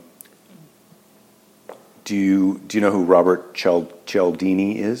 Do you know who Robert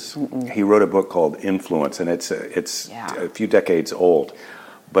Cialdini is? Mm-mm. He wrote a book called Influence, and it's a few decades old,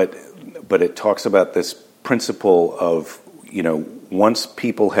 but it talks about this principle of, once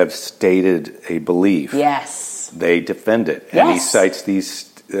people have stated a belief, they defend it, and he cites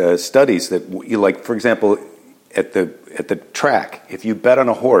these studies that, for example, at the track, if you bet on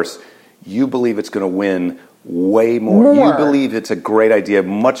a horse, you believe it's going to win way more. You believe it's a great idea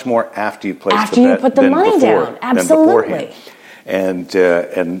much more after you place the bet put the money down. Absolutely. And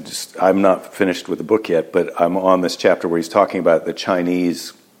I'm not finished with the book yet, but I'm on this chapter where he's talking about the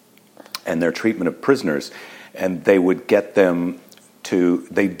Chinese and their treatment of prisoners, and they would get them to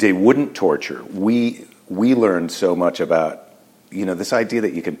they wouldn't torture. We learned so much about this idea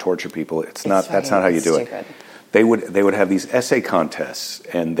that you can torture people. That's not how you do it. They would have these essay contests,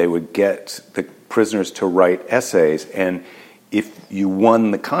 and they would get the prisoners to write essays, and if you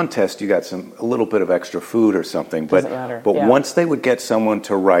won the contest, you got a little bit of extra food or something. Doesn't matter. But once they would get someone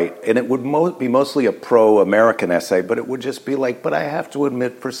to write, and it would be mostly a pro-American essay, but it would just be like, but I have to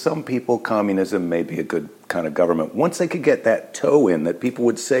admit, for some people, communism may be a good kind of government. Once they could get that toe in, that people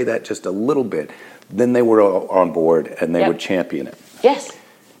would say that just a little bit, then they were on board, and they would champion it. Yes.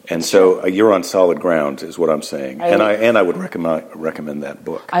 And so you're on solid ground, is what I'm saying. And I would recommend that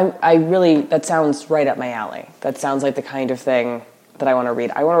book. That sounds right up my alley. That sounds like the kind of thing that I want to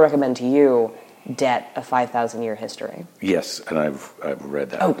read. I want to recommend to you Debt, A 5,000-Year History. Yes, and I've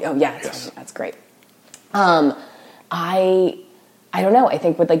read that. Oh yeah, that's great. I don't know. I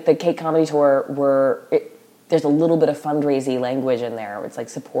think with like the Kate comedy tour, there's a little bit of fundraising language in there. It's like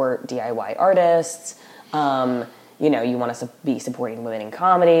support DIY artists. You want to be supporting women in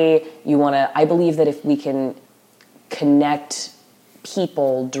comedy. I believe that if we can connect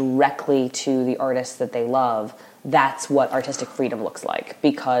people directly to the artists that they love, that's what artistic freedom looks like,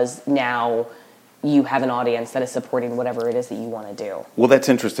 because now you have an audience that is supporting whatever it is that you want to do. Well, that's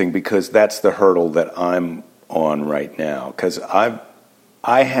interesting, because that's the hurdle that I'm on right now, because I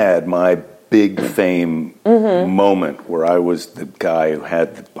had my big fame moment where I was the guy who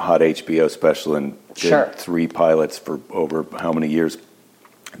had the hot HBO special and did 3 pilots for over how many years.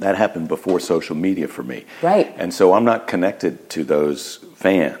 That happened before social media for me. Right. And so I'm not connected to those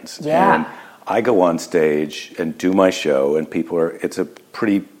fans. Yeah. And I go on stage and do my show, and it's a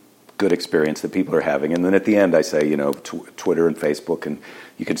pretty good experience that people are having. And then at the end I say, Twitter and Facebook, and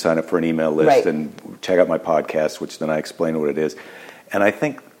you can sign up for an email list and check out my podcast, which then I explain what it is. And I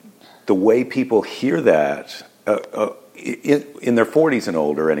think the way people hear that, in their 40s and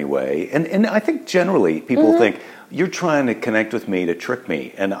older anyway, and I think generally people think, you're trying to connect with me to trick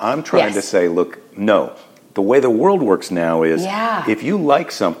me. And I'm trying to say, look, no. The way the world works now is if you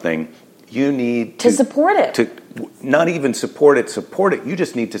like something, you need to support it. To not even support it. You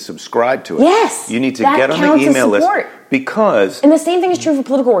just need to subscribe to it. Yes. You need to get on the email list. Because... And the same thing is true for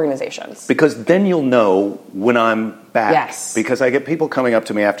political organizations. Because then you'll know when I'm back. Yes. Because I get people coming up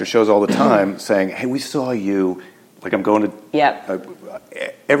to me after shows all the time saying, hey, we saw you... Like I'm going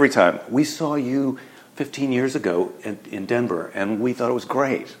to... every time. We saw you 15 years ago in Denver, and we thought it was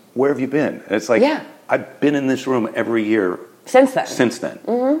great. Where have you been? And it's like, I've been in this room every year... Since then.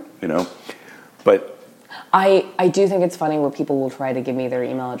 You know? But... I do think it's funny when people will try to give me their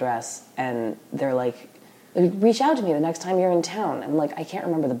email address, and they're like, reach out to me the next time you're in town. I'm like, I can't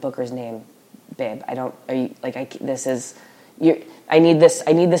remember the booker's name, babe. I need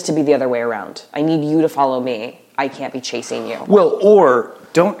this to be the other way around. I need you to follow me. I can't be chasing you. Well, or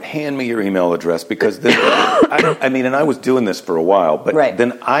don't hand me your email address, because this, and I was doing this for a while, but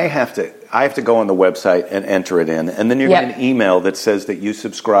then I have to go on the website and enter it in, and then you're getting an email that says that you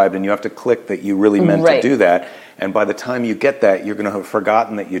subscribed, and you have to click that you really meant to do that. And by the time you get that, you're going to have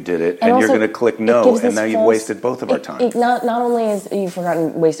forgotten that you did it, and you're going to click no, and now you've wasted both of our time. Not only is you've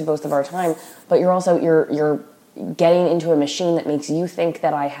wasted both of our time, but you're getting into a machine that makes you think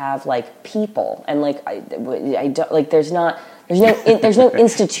that I have like people, and like I don't, like there's no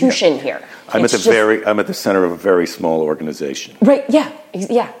institution here. I'm at the center of a very small organization. Right? Yeah.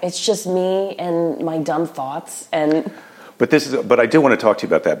 It's just me and my dumb thoughts and. But I do want to talk to you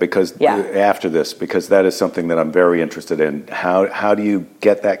about that, because after this, because that is something that I'm very interested in. How do you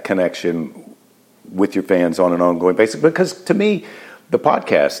get that connection with your fans on an ongoing basis? Because to me, the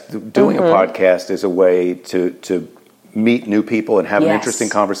podcast, doing a podcast is a way to meet new people and have an interesting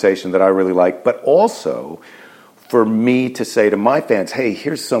conversation that I really like, but also for me to say to my fans, hey,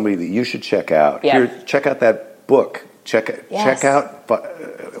 here's somebody that you should check out. Here, check out that book. Check out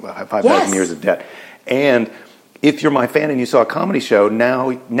 5,000 Years of Debt. And if you're my fan and you saw a comedy show, now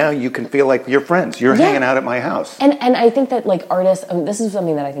you can feel like you're friends. You're hanging out at my house. And I think that like artists, this is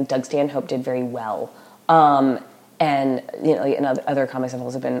something that I think Doug Stanhope did very well. And and other comics have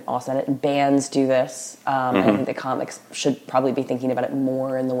also been awesome at it. Bands do this. And I think that comics should probably be thinking about it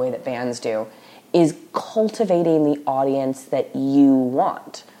more in the way that bands do, is cultivating the audience that you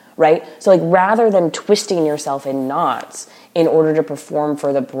want, right? So like rather than twisting yourself in knots in order to perform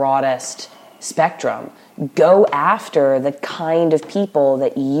for the broadest spectrum, go after the kind of people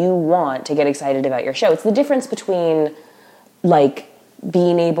that you want to get excited about your show. It's the difference between like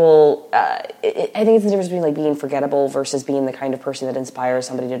being able, I think it's the difference between like being forgettable versus being the kind of person that inspires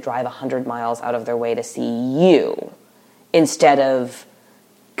somebody to drive 100 miles out of their way to see you instead of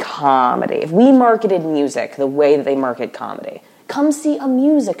comedy. If we marketed music the way that they market comedy, come see a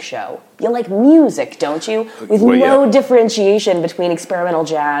music show. You like music, don't you? With no differentiation between experimental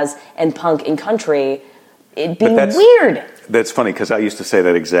jazz and punk and country, it'd be weird. That's funny, because I used to say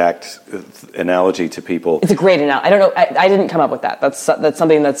that exact analogy to people. It's a great analogy. I don't know. I didn't come up with that. That's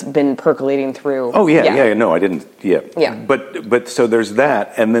something that's been percolating through. Oh yeah. No, I didn't. Yeah. But so there's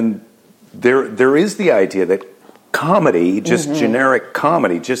that, and then there is the idea that comedy, just generic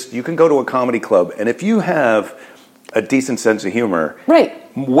comedy, just you can go to a comedy club, and if you have a decent sense of humor,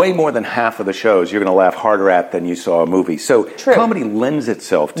 way more than half of the shows you're going to laugh harder at than you saw a movie. So comedy lends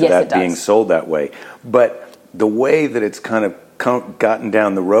itself to that being sold that way. But the way that it's kind of gotten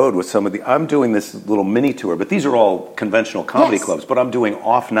down the road with some of the... I'm doing this little mini tour, but these are all conventional comedy clubs, but I'm doing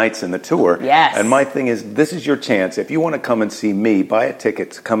off nights in the tour. Yes. And my thing is, this is your chance. If you want to come and see me, buy a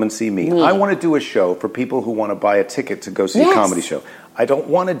ticket to come and see me. I want to do a show for people who want to buy a ticket to go see a comedy show. I don't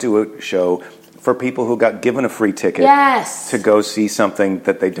want to do a show for people who got given a free ticket to go see something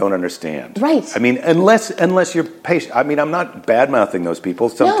that they don't understand. Right. I mean, unless you're patient. I mean, I'm not bad-mouthing those people.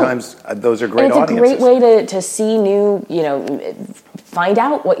 Sometimes those are great audiences. It's a great way to see new, find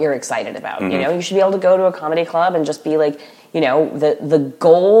out what you're excited about. You should be able to go to a comedy club and just be like, the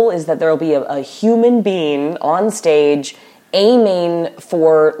goal is that there will be a human being on stage aiming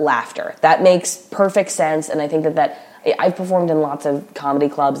for laughter. That makes perfect sense, and I think that I've performed in lots of comedy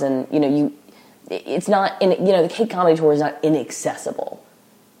clubs, and it's not the Cape Comedy Tour is not inaccessible.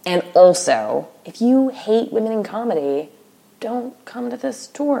 And also, if you hate women in comedy, don't come to this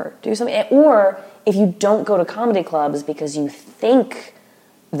tour. Do something. Or if you don't go to comedy clubs because you think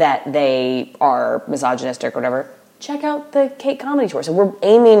that they are misogynistic or whatever, check out the Cape Comedy Tour. So we're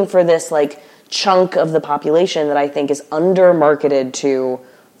aiming for this like chunk of the population that I think is under-marketed to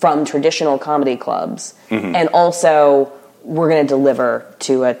from traditional comedy clubs. And also, we're going to deliver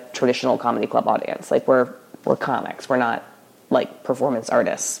to a traditional comedy club audience. Like we're we're comics. We're not like performance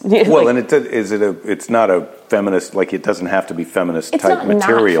artists. Well, and it's not a feminist, like it doesn't have to be feminist type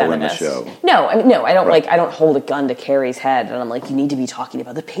material in the show. No, I don't I don't hold a gun to Carrie's head and I'm like, you need to be talking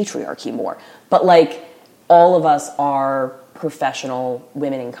about the patriarchy more. But like, all of us are professional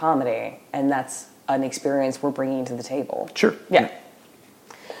women in comedy, and that's an experience we're bringing to the table. Sure. Yeah.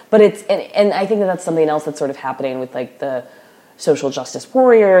 But and I think that's something else that's sort of happening with like the social justice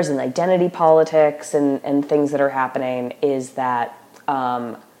warriors and identity politics and things that are happening is that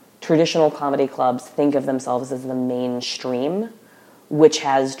traditional comedy clubs think of themselves as the mainstream, which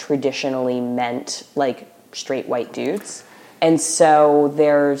has traditionally meant like straight white dudes. And so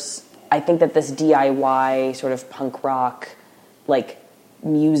I think that this DIY sort of punk rock, like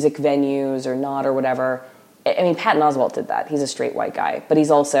music venues or not or whatever. I mean, Patton Oswalt did that. He's a straight white guy, but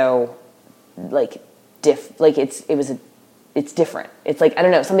he's also like it's different. It's like, I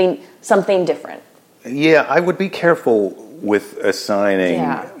don't know, something different. Yeah, I would be careful with assigning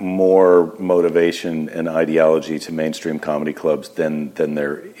more motivation and ideology to mainstream comedy clubs than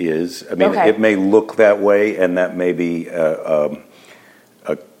there is. I mean, It may look that way, and that may be a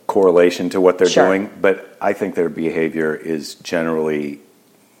correlation to what they're doing, but I think their behavior is generally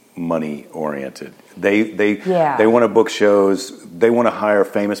money-oriented. They want to book shows, they want to hire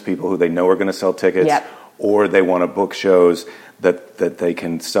famous people who they know are going to sell tickets, or they want to book shows that they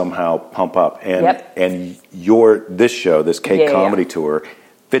can somehow pump up. And this show, this Cake Comedy Tour,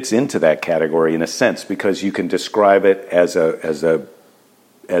 fits into that category in a sense because you can describe it as a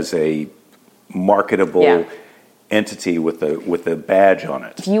marketable entity with a badge on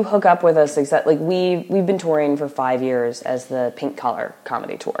it. If you hook up with us, like we've been touring for 5 years as the Pink Collar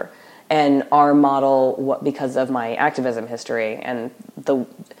Comedy Tour, and our model, because of my activism history and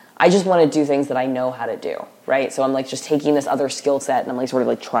I just want to do things that I know how to do, right? So I'm like just taking this other skill set and I'm like sort of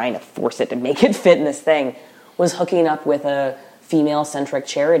like trying to force it to make it fit in this thing. Was hooking up with a female-centric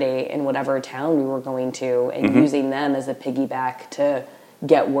charity in whatever town we were going to and using them as a piggyback to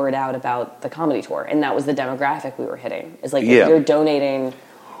get word out about the comedy tour. And that was the demographic we were hitting. It's like, if you're donating...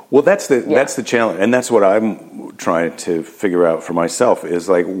 Well, that's the challenge, and that's what I'm trying to figure out for myself, is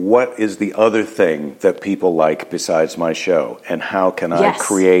like, what is the other thing that people like besides my show, and how can I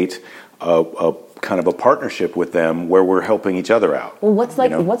create a kind of a partnership with them where we're helping each other out? Well, what's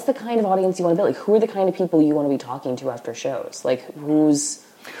the kind of audience you want to build? Like, who are the kind of people you want to be talking to after shows? Like,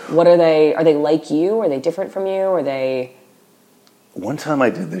 what are they? Are they like you? Are they different from you? Are they... One time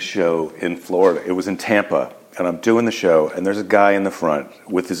I did this show in Florida. It was in Tampa. And I'm doing the show, and there's a guy in the front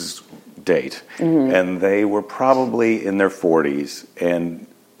with his date, and they were probably in their 40s, and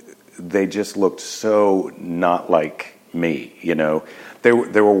they just looked so not like me, you know. They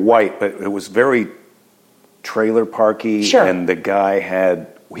were white, but it was very trailer parky, and the guy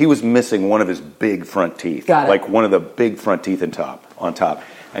he was missing one of his big front teeth, like one of the big front teeth on top,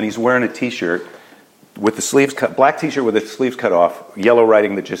 and he's wearing a T-shirt with the sleeves cut, black T-shirt with the sleeves cut off, yellow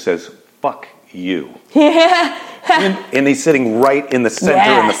writing that just says "fuck you." And he's sitting right in the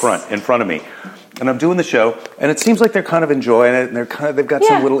center in front of me. And I'm doing the show, and it seems like they're kind of enjoying it, and they've got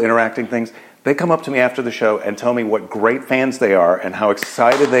some little interacting things. They come up to me after the show and tell me what great fans they are and how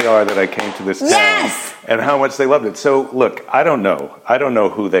excited they are that I came to this town and how much they loved it. So, look, I don't know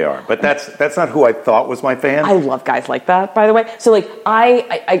who they are, but that's not who I thought was my fan. I love guys like that, by the way. So, like,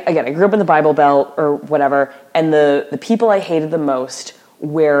 I grew up in the Bible Belt or whatever, and the people I hated the most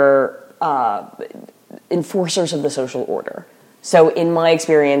were enforcers of the social order. So in my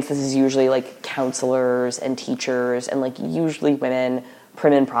experience, this is usually like counselors and teachers and like usually women,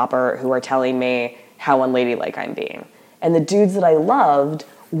 prim and proper, who are telling me how unladylike I'm being. And the dudes that I loved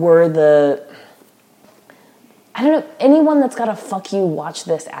were anyone that's got a fuck you, watch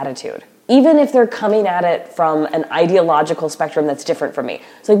this attitude. Even if they're coming at it from an ideological spectrum that's different from me.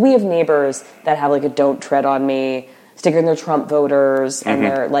 So like we have neighbors that have like a "don't tread on me" sticker, and they're Trump voters, and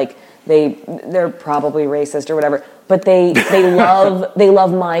they're like, they're probably racist or whatever, but they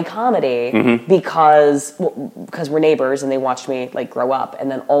love my comedy because we're neighbors and they watched me like grow up, and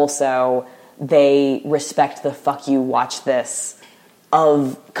then also they respect the "fuck you, watch this"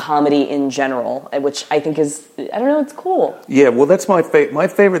 of comedy in general, which I think is, I don't know, it's cool. Yeah, well, that's my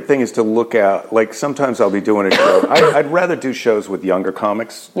favorite thing is to look out. Like, sometimes I'll be doing a show. I'd rather do shows with younger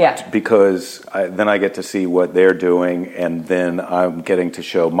comics. Yeah. Because then I get to see what they're doing, and then I'm getting to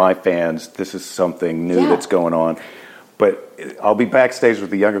show my fans this is something new that's going on. But I'll be backstage with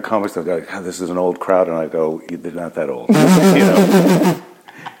the younger comics. They'll go, "Oh, this is an old crowd," and I go, "They're not that old." You know.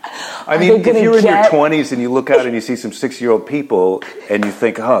 I mean, if you're in your 20s and you look out and you see some 6-year-old people and you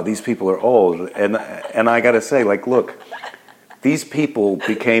think, "Oh, these people are old," and I got to say, like, look, these people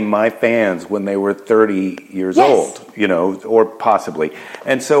became my fans when they were 30 years Yes. old, you know, or possibly.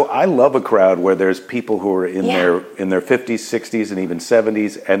 And so I love a crowd where there's people who are in their 50s, 60s, and even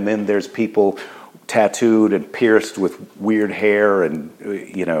 70s, and then there's people tattooed and pierced with weird hair, and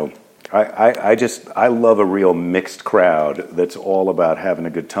you know, I love a real mixed crowd that's all about having a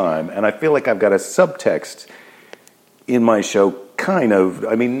good time. And I feel like I've got a subtext in my show, kind of.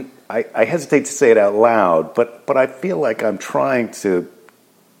 I mean, I hesitate to say it out loud, but I feel like I'm trying to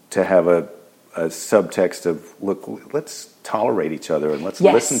have a subtext of, look, let's tolerate each other, and let's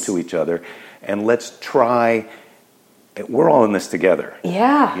listen to each other, and let's try. We're all in this together.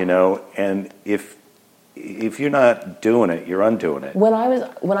 Yeah. You know, and if you're not doing it, you're undoing it. When I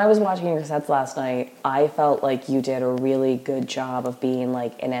was watching your sets last night, I felt like you did a really good job of being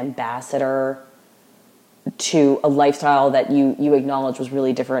like an ambassador to a lifestyle that you acknowledge was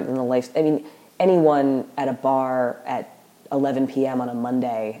really different than the life. I mean, anyone at a bar at 11 p.m. on a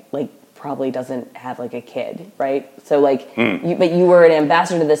Monday, like, probably doesn't have like a kid, right? So like, but you were an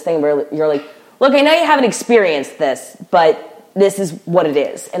ambassador to this thing where you're like, look, I know you haven't experienced this, but this is what it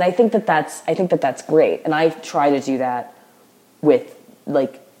is. And I think that that's great. And I try to do that with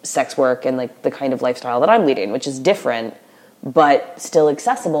like sex work and like the kind of lifestyle that I'm leading, which is different, but still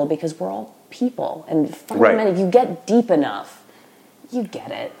accessible because we're all people. And fundamentally, if you get deep enough, you get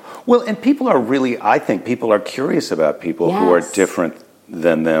it. Well, and I think people are curious about people who are different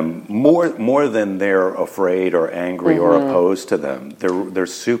than them, more than they're afraid or angry or opposed to them. They're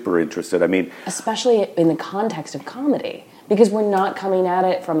super interested. I mean, especially in the context of comedy, because we're not coming at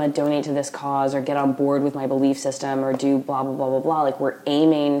it from a donate to this cause or get on board with my belief system or do blah blah blah blah blah. Like, we're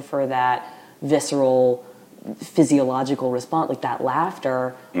aiming for that visceral, physiological response, like that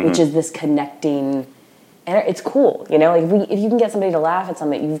laughter, which is this connecting. And it's cool, you know. Like, if you can get somebody to laugh at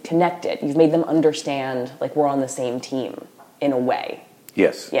something, you've connected. You've made them understand, like, we're on the same team in a way.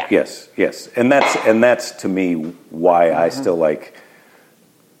 Yes. Yeah. Yes. And that's to me why I still like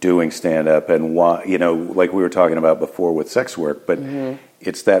doing stand up, and why, you know, like we were talking about before with sex work, but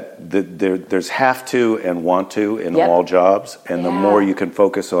it's that there's have to and want to in all jobs, and the more you can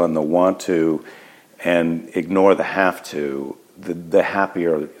focus on the want to and ignore the have to, the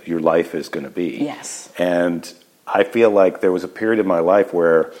happier your life is going to be. Yes. And I feel like there was a period in my life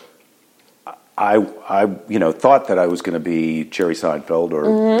where I thought that I was going to be Jerry Seinfeld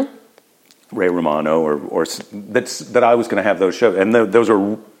or Ray Romano or that I was going to have those shows, and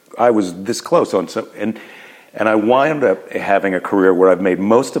I was this close on and I wound up having a career where I've made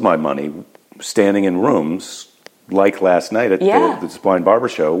most of my money standing in rooms like last night at this Blind Barber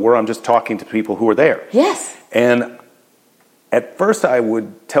show, where I'm just talking to people who are there. Yes. And at first I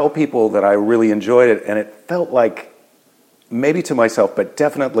would tell people that I really enjoyed it, and it felt like, maybe to myself, but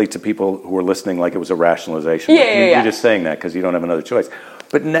definitely to people who were listening, like it was a rationalization. You're just saying that because you don't have another choice.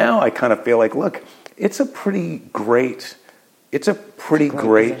 But now I kind of feel like, look, it's a pretty great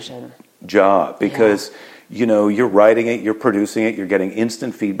job, because you know, you're writing it, you're producing it, you're getting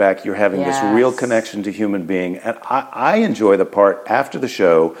instant feedback, you're having this real connection to human being. And I enjoy the part after the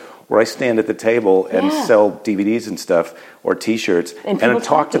show where I stand at the table and sell DVDs and stuff, or T-shirts, and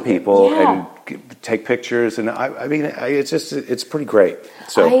talk to people and take pictures. And I mean, it's pretty great.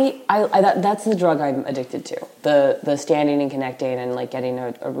 So that's the drug I'm addicted to. The standing and connecting and like getting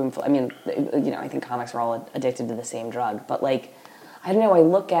a room full. I mean, you know, I think comics are all addicted to the same drug. But like, I don't know.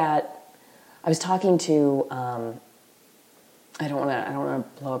 I was talking to, I don't want to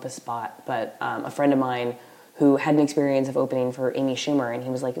blow up a spot, but a friend of mine who had an experience of opening for Amy Schumer, and he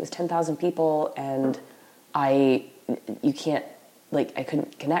was like, it was 10,000 people, and I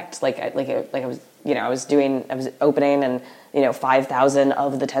couldn't connect. I was opening, and you know, 5,000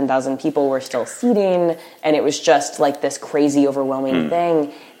 of the 10,000 people were still seating, and it was just like this crazy, overwhelming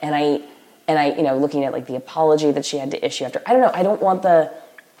thing. And I, you know, looking at like the apology that she had to issue after, I don't know,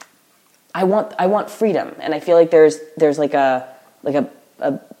 I want freedom, and I feel like there's like a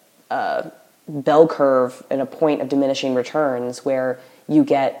bell curve and a point of diminishing returns where you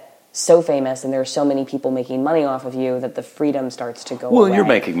get so famous and there are so many people making money off of you that the freedom starts to go away. Well, you're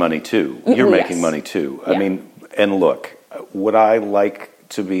making money too. I mean, and look, would I like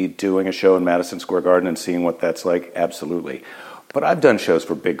to be doing a show in Madison Square Garden and seeing what that's like? Absolutely. But I've done shows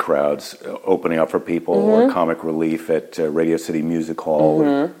for big crowds, opening up for people, or comic relief at Radio City Music Hall,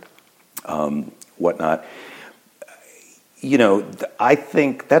 or whatnot. You know, I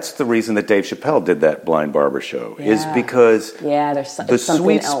think that's the reason that Dave Chappelle did that Blind Barber show, is because the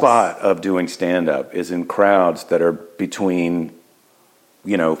sweet spot of doing stand-up is in crowds that are between,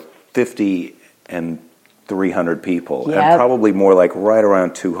 you know, 50 and 300 people, Yep. and probably more like right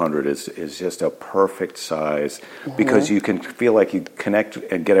around 200 is just a perfect size, because you can feel like you connect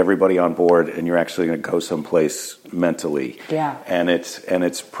and get everybody on board, and you're actually going to go someplace mentally. Yeah. And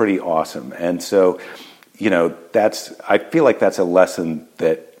it's pretty awesome. And so, I feel like that's a lesson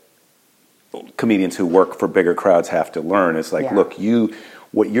that comedians who work for bigger crowds have to learn. It's like, look,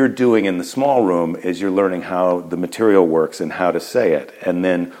 what you're doing in the small room is you're learning how the material works and how to say it. And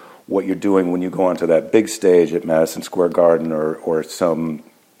then what you're doing when you go onto that big stage at Madison Square Garden or some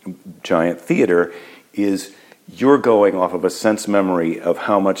giant theater is you're going off of a sense memory of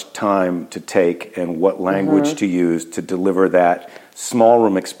how much time to take and what language to use to deliver that small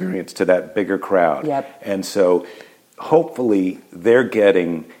room experience to that bigger crowd. Yep. And so hopefully they're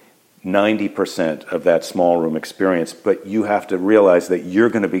getting 90% of that small room experience, but you have to realize that you're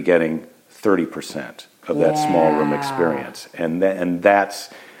going to be getting 30% of that small room experience. And that's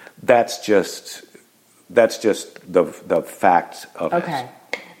just the fact of it. Okay.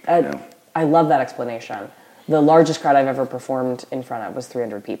 I love that explanation. The largest crowd I've ever performed in front of was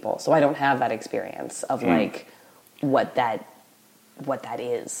 300 people. So I don't have that experience of like what that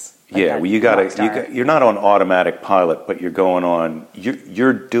is. Like well, you're not on automatic pilot, but you're going on,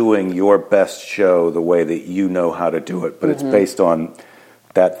 you're doing your best show the way that you know how to do it, but it's based on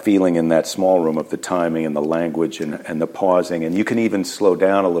that feeling in that small room of the timing and the language and the pausing, and you can even slow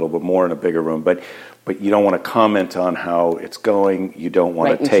down a little bit more in a bigger room, but you don't want to comment on how it's going. You don't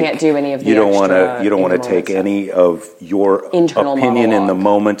want to take. You can't do any of the You don't want to take any of your internal opinion monologue in the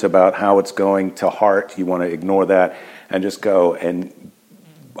moment about how it's going to heart. You want to ignore that and just go. And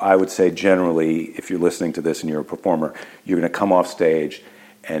I would say generally, if you're listening to this and you're a performer, you're going to come off stage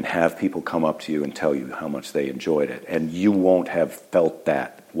and have people come up to you and tell you how much they enjoyed it. And you won't have felt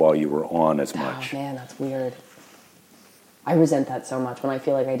that while you were on as much. Oh, man, that's weird. I resent that so much when I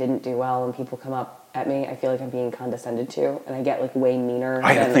feel like I didn't do well and people come up at me. I feel like I'm being condescended to, and I get like way meaner.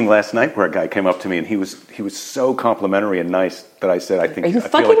 I had a thing last night where a guy came up to me and he was so complimentary and nice that I said, I feel like you're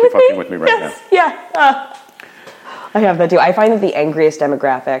fucking with me right now. Yeah. I have that too. I find that the angriest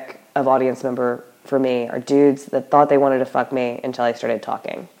demographic of audience member for me are dudes that thought they wanted to fuck me until I started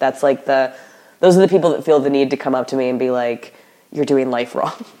talking. That's like those are the people that feel the need to come up to me and be like, "You're doing life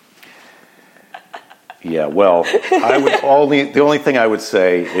wrong." Yeah, well, the only thing I would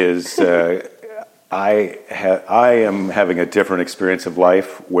say is I am having a different experience of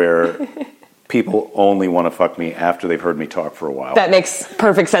life where people only want to fuck me after they've heard me talk for a while. That makes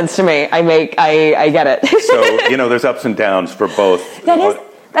perfect sense to me. I get it. So, there's ups and downs for both.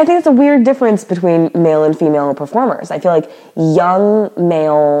 I think it's a weird difference between male and female performers. I feel like young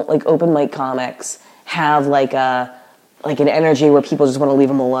male, like open mic comics have like an energy where people just want to leave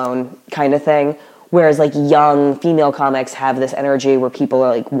them alone kind of thing. Whereas like young female comics have this energy where people are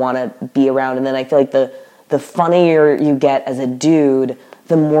like want to be around. And then I feel like the funnier you get as a dude,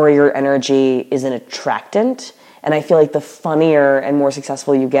 the more your energy is an attractant. And I feel like the funnier and more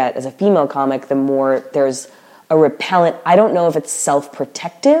successful you get as a female comic, the more there's a repellent. I don't know if it's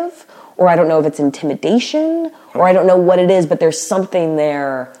self-protective, or I don't know if it's intimidation, or I don't know what it is, but there's something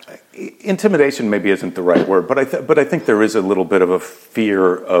there. Intimidation maybe isn't the right word, but I think there is a little bit of a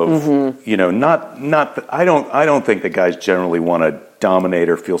fear of not. I don't think that guys generally want to dominate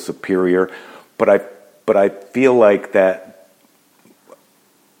or feel superior, but I feel like that.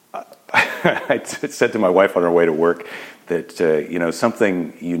 I said to my wife on our way to work that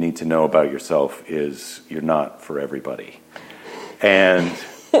something you need to know about yourself is you're not for everybody, and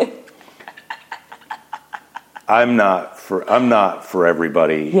I'm not for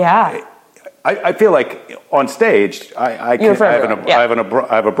everybody. Yeah. I feel like on stage I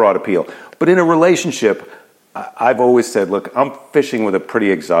have a broad appeal, but in a relationship, I've always said, look, I'm fishing with a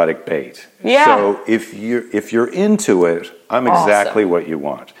pretty exotic bait. Yeah. So if you're into it, I'm exactly what you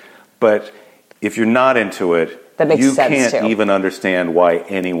want. But if you're not into it, that makes you sense can't even understand why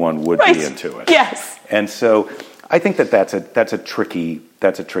anyone would be into it. Yes. And so I think that's a tricky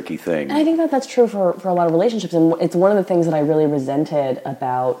thing. And I think that's true for a lot of relationships. And it's one of the things that I really resented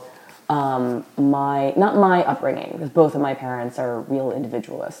about not my upbringing, because both of my parents are real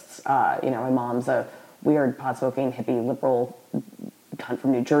individualists. My mom's a weird pot-smoking hippie liberal cunt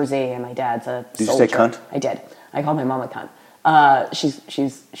from New Jersey, and my dad's a soldier. Did you say cunt? I did. I called my mom a cunt.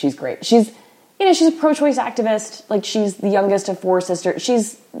 She's great. She's a pro-choice activist. Like, she's the youngest of four sisters.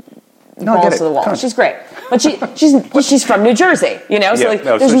 She's balls to the wall. She's great, but she's from New Jersey.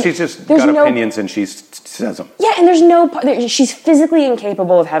 So she's just got opinions and she says them. Yeah, and she's physically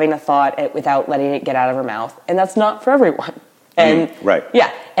incapable of having a thought without letting it get out of her mouth, and that's not for everyone. And right.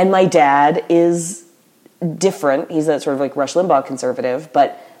 Yeah, and my dad is different. He's a sort of like Rush Limbaugh conservative,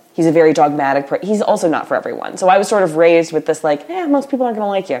 but He's a very dogmatic. He's also not for everyone. So I was sort of raised with this like, most people aren't going to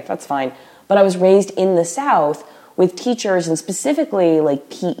like you. That's fine. But I was raised in the South with teachers and specifically like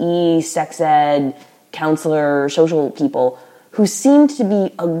PE, sex ed, counselor, social people who seemed to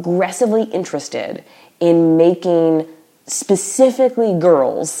be aggressively interested in making specifically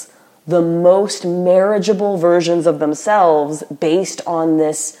girls the most marriageable versions of themselves based on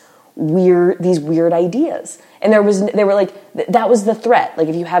these weird ideas. And they were like, that was the threat. Like,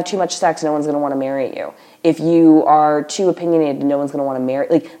 if you have too much sex, no one's going to want to marry you. If you are too opinionated, no one's going to want to marry.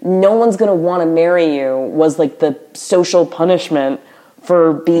 Like, no one's going to want to marry you was like the social punishment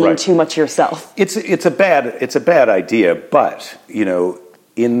for being too much yourself. It's a bad idea, but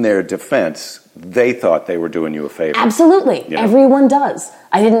in their defense, they thought they were doing you a favor. Absolutely, everyone does.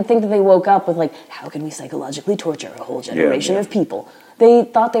 I didn't think that they woke up with like, how can we psychologically torture a whole generation of people? They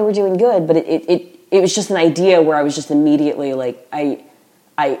thought they were doing good, but it was just an idea where I was just immediately like, I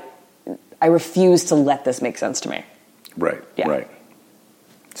refuse to let this make sense to me. Right, yeah. Right.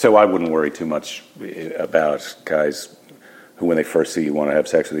 So I wouldn't worry too much about guys who, when they first see you, want to have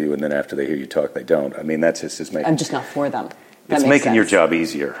sex with you, and then after they hear you talk, they don't. I mean, that's just making... I'm just not for them. It's making your job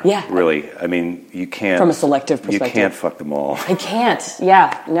easier. Yeah. Really. I mean, you can't... From a selective perspective. You can't fuck them all. I can't.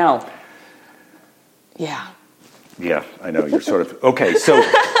 Yeah. No. Yeah. Yeah, I know. You're sort of... Okay, so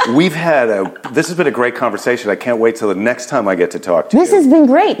we've had this has been a great conversation. I can't wait till the next time I get to talk to you. This has been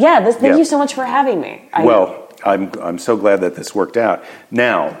great. Yeah, thank you so much for having me. I'm so glad that this worked out.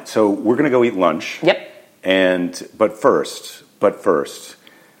 Now, so we're going to go eat lunch. Yep. But first,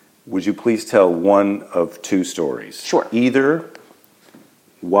 would you please tell one of two stories? Sure. Either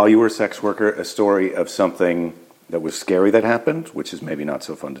while you were a sex worker, a story of something that was scary that happened, which is maybe not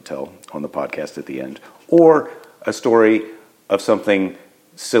so fun to tell on the podcast at the end, or a story of something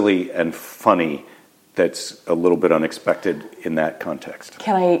silly and funny that's a little bit unexpected in that context.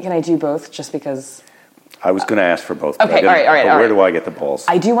 Can I do both just because... I was going to ask for both. Okay, all right. Where do I get the balls?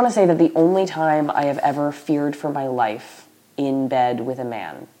 I do want to say that the only time I have ever feared for my life in bed with a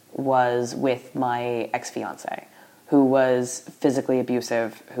man was with my ex-fiance, who was physically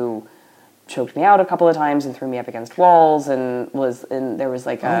abusive, who choked me out a couple of times and threw me up against walls, and there was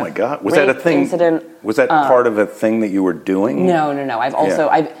like a... Oh my God. Was that a thing? Incident. Was that part of a thing that you were doing? No.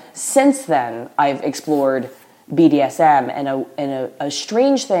 Since then, I've explored BDSM, and a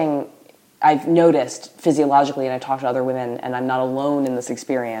strange thing I've noticed physiologically, and I talked to other women, and I'm not alone in this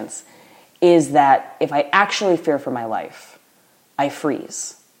experience, is that if I actually fear for my life, I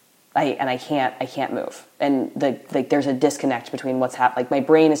freeze. I can't move. And there's a disconnect between what's happening. Like, my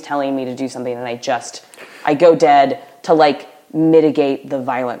brain is telling me to do something, and I go dead to like mitigate the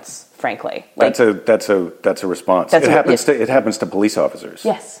violence, frankly. Like, that's a response. It happens to police officers.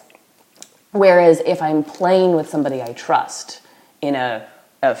 Yes. Whereas if I'm playing with somebody I trust in a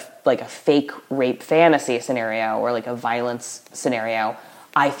fake rape fantasy scenario or like a violence scenario,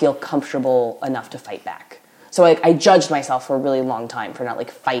 I feel comfortable enough to fight back. So I judged myself for a really long time for not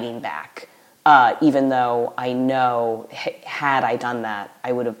like fighting back, even though I know had I done that,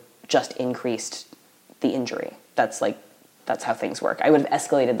 I would have just increased the injury. That's how things work. I would have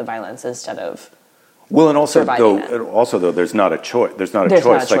escalated the violence instead of... Well, and also though, there's not a choice. There's not a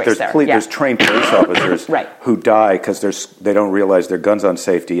choice. Like there's trained police officers who die because they don't realize their gun's on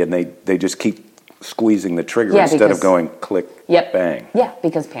safety, and they just keep squeezing the trigger instead of going click, bang. Yeah,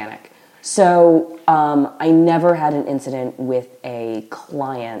 because panic. So I never had an incident with a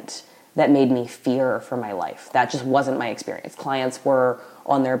client that made me fear for my life. That just wasn't my experience. Clients were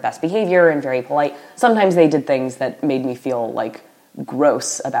on their best behavior and very polite. Sometimes they did things that made me feel like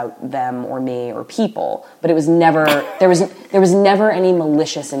gross about them or me or people, but it was never there was never any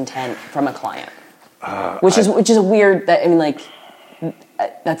malicious intent from a client, which is a weird.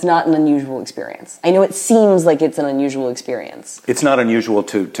 That's not an unusual experience. I know it seems like it's an unusual experience. It's not unusual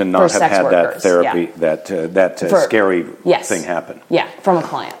to not have had workers, that therapy that scary thing happen. Yeah, from a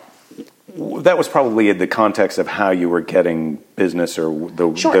client. That was probably in the context of how you were getting business or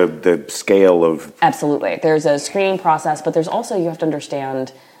the scale of... Absolutely. There's a screening process, but there's also, you have to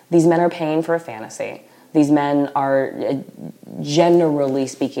understand, these men are paying for a fantasy. These men are, generally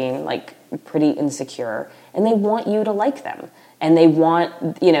speaking, like pretty insecure, and they want you to like them. And they want,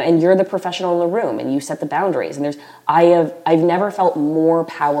 and you're the professional in the room, and you set the boundaries. And I've never felt more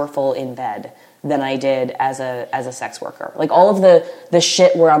powerful in bed than I did as a sex worker. Like, all of the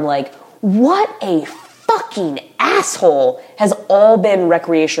shit where I'm like, what a fucking asshole has all been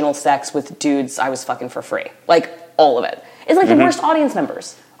recreational sex with dudes I was fucking for free. Like, all of it. It's like the worst audience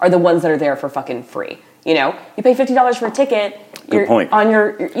members are the ones that are there for fucking free. You pay $50 for a ticket, Good point. On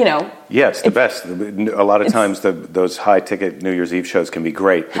your, Yeah, it's the best. A lot of times those high-ticket New Year's Eve shows can be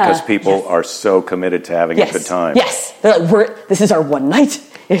great because people are so committed to having a good time. Yes. They're like, this is our one night.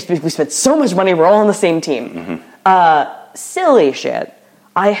 We spent so much money. We're all on the same team. Silly shit.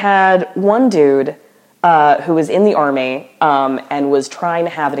 I had one dude who was in the Army and was trying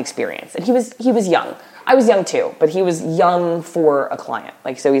to have an experience. And he was young. I was young too, but he was young for a client.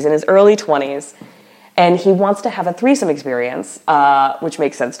 So he's in his early 20s. And he wants to have a threesome experience, which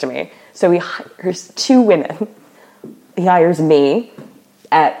makes sense to me. So he hires 2 women. He hires me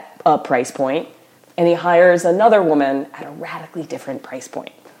at a price point, and he hires another woman at a radically different price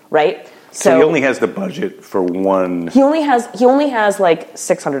point, right? So he only has the budget for one. He only has like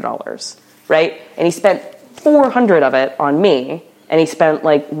 $600, right? And he spent $400 of it on me, and he spent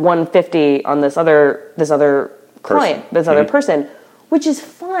like $150 on this other client, this other person, which is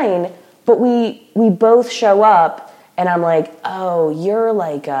fine. But we both show up, and I'm like, oh, you're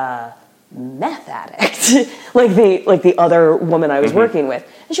like a meth addict, like the other woman I was working with,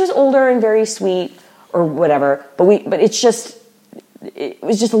 and she was older and very sweet or whatever. But it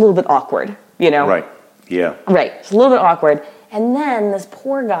was just a little bit awkward, Right. Yeah. Right. It's a little bit awkward. And then this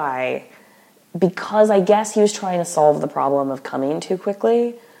poor guy, because I guess he was trying to solve the problem of coming too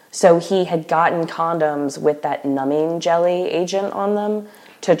quickly, so he had gotten condoms with that numbing jelly agent on them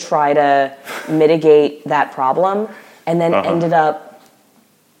to try to mitigate that problem, and then ended up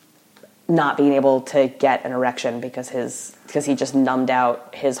not being able to get an erection because he just numbed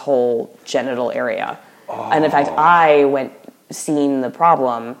out his whole genital area. And in fact, seeing the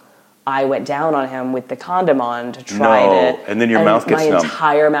problem, I went down on him with the condom on to try to... And then your mouth gets numb. My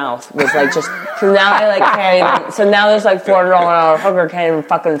entire mouth was like just... So now I can't even... So now there's like $400 an hour hooker can't even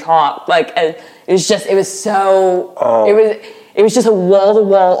fucking talk. It was so... It was just a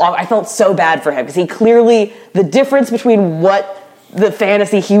wall-to-wall... I felt so bad for him because he clearly... The difference between what the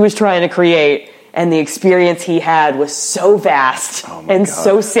fantasy he was trying to create and the experience he had was so vast and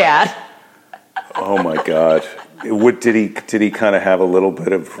so sad. Oh my God. Did he kind of have a little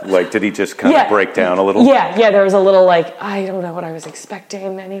bit of... did he just kind of break down a little? Yeah, there was a little I don't know what I was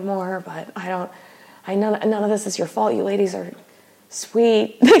expecting anymore, but none of this is your fault. You ladies are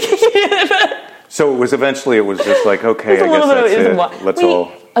sweet. So it was just like, okay, I guess that's it. Let's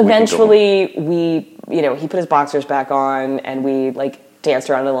all... Eventually, he put his boxers back on, and we, danced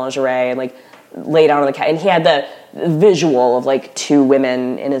around in lingerie, and, laid down on the couch. And he had the visual of, 2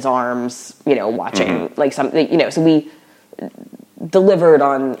 women in his arms, watching, something, so we delivered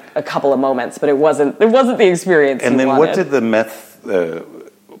on a couple of moments, but it wasn't the experience And then wanted. What did the meth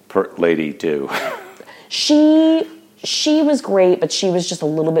lady do? She was great, but she was just a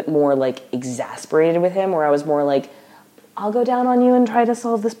little bit more, exasperated with him, where I was more I'll go down on you and try to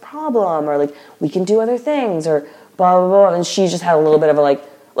solve this problem, or, we can do other things, or blah, blah, blah. And she just had a little bit of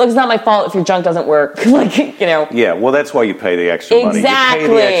look, it's not my fault if your junk doesn't work, Yeah, well, that's why you pay the extra money. Exactly. You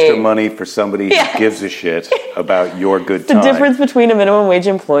pay the extra money for somebody who gives a shit about your good time. The difference between a minimum wage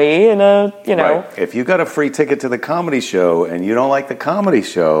employee and a, Right. If you got a free ticket to the comedy show and you don't like the comedy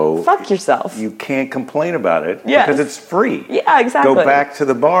show... Fuck yourself. You can't complain about it because it's free. Yeah, exactly. Go back to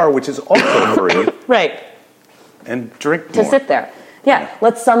the bar, which is also free. Right. And drink more. To sit there. Yeah,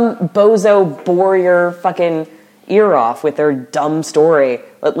 let some bozo bore your fucking ear off with their dumb story.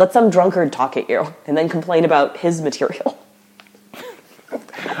 Let some drunkard talk at you and then complain about his material.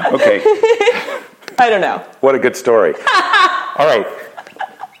 Okay. I don't know. What a good story. All right.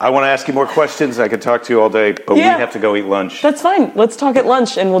 I want to ask you more questions. I could talk to you all day, but we have to go eat lunch. That's fine. Let's talk at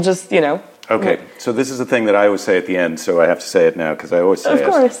lunch and we'll just, Okay. So this is the thing that I always say at the end, so I have to say it now because I always say it.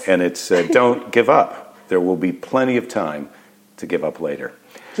 Of course. And it's don't give up. There will be plenty of time to give up later.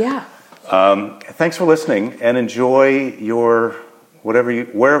 Yeah. Thanks for listening and enjoy your wherever you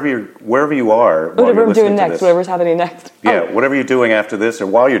are. Whatever I'm doing next, whatever's happening next. Yeah, whatever you're doing after this or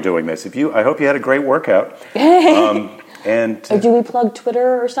while you're doing this. I hope you had a great workout. And do we plug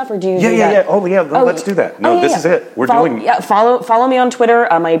Twitter or stuff, or do you? Yeah. Oh yeah, let's do that. No, this is it. We're doing. Yeah, follow me on Twitter.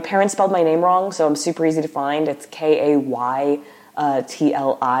 My parents spelled my name wrong, so I'm super easy to find. It's Kaytlin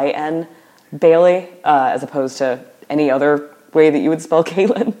Bailey, as opposed to any other way that you would spell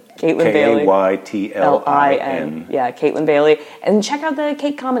Kaytlin. Kaytlin Bailey. Kaytlin. Yeah, Kaytlin Bailey. And check out the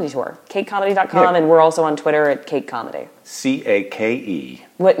Cake Comedy Tour. CakeComedy.com, and we're also on Twitter at Cake Comedy. CAKE.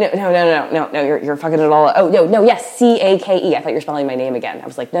 What? No, you're fucking it all up. Oh, no, yes, CAKE. I thought you were spelling my name again. I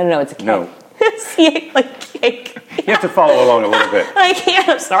was like, no, it's a K. No. C like cake. You have to follow along a little bit. I can't,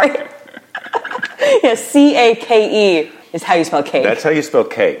 I'm sorry. Yeah, CAKE is how you spell cake. That's how you spell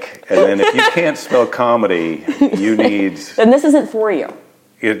cake. And then if you can't spell comedy, you need... Then this isn't for you.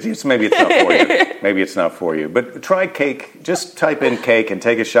 Maybe it's not for you. Maybe it's not for you. But try cake. Just type in cake and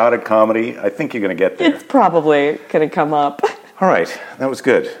take a shot at comedy. I think you're going to get there. It's probably going to come up. All right, that was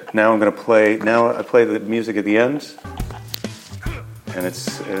good. Now I'm going to play. Now I play the music at the end, and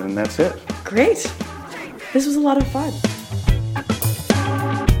that's it. Great. This was a lot of fun.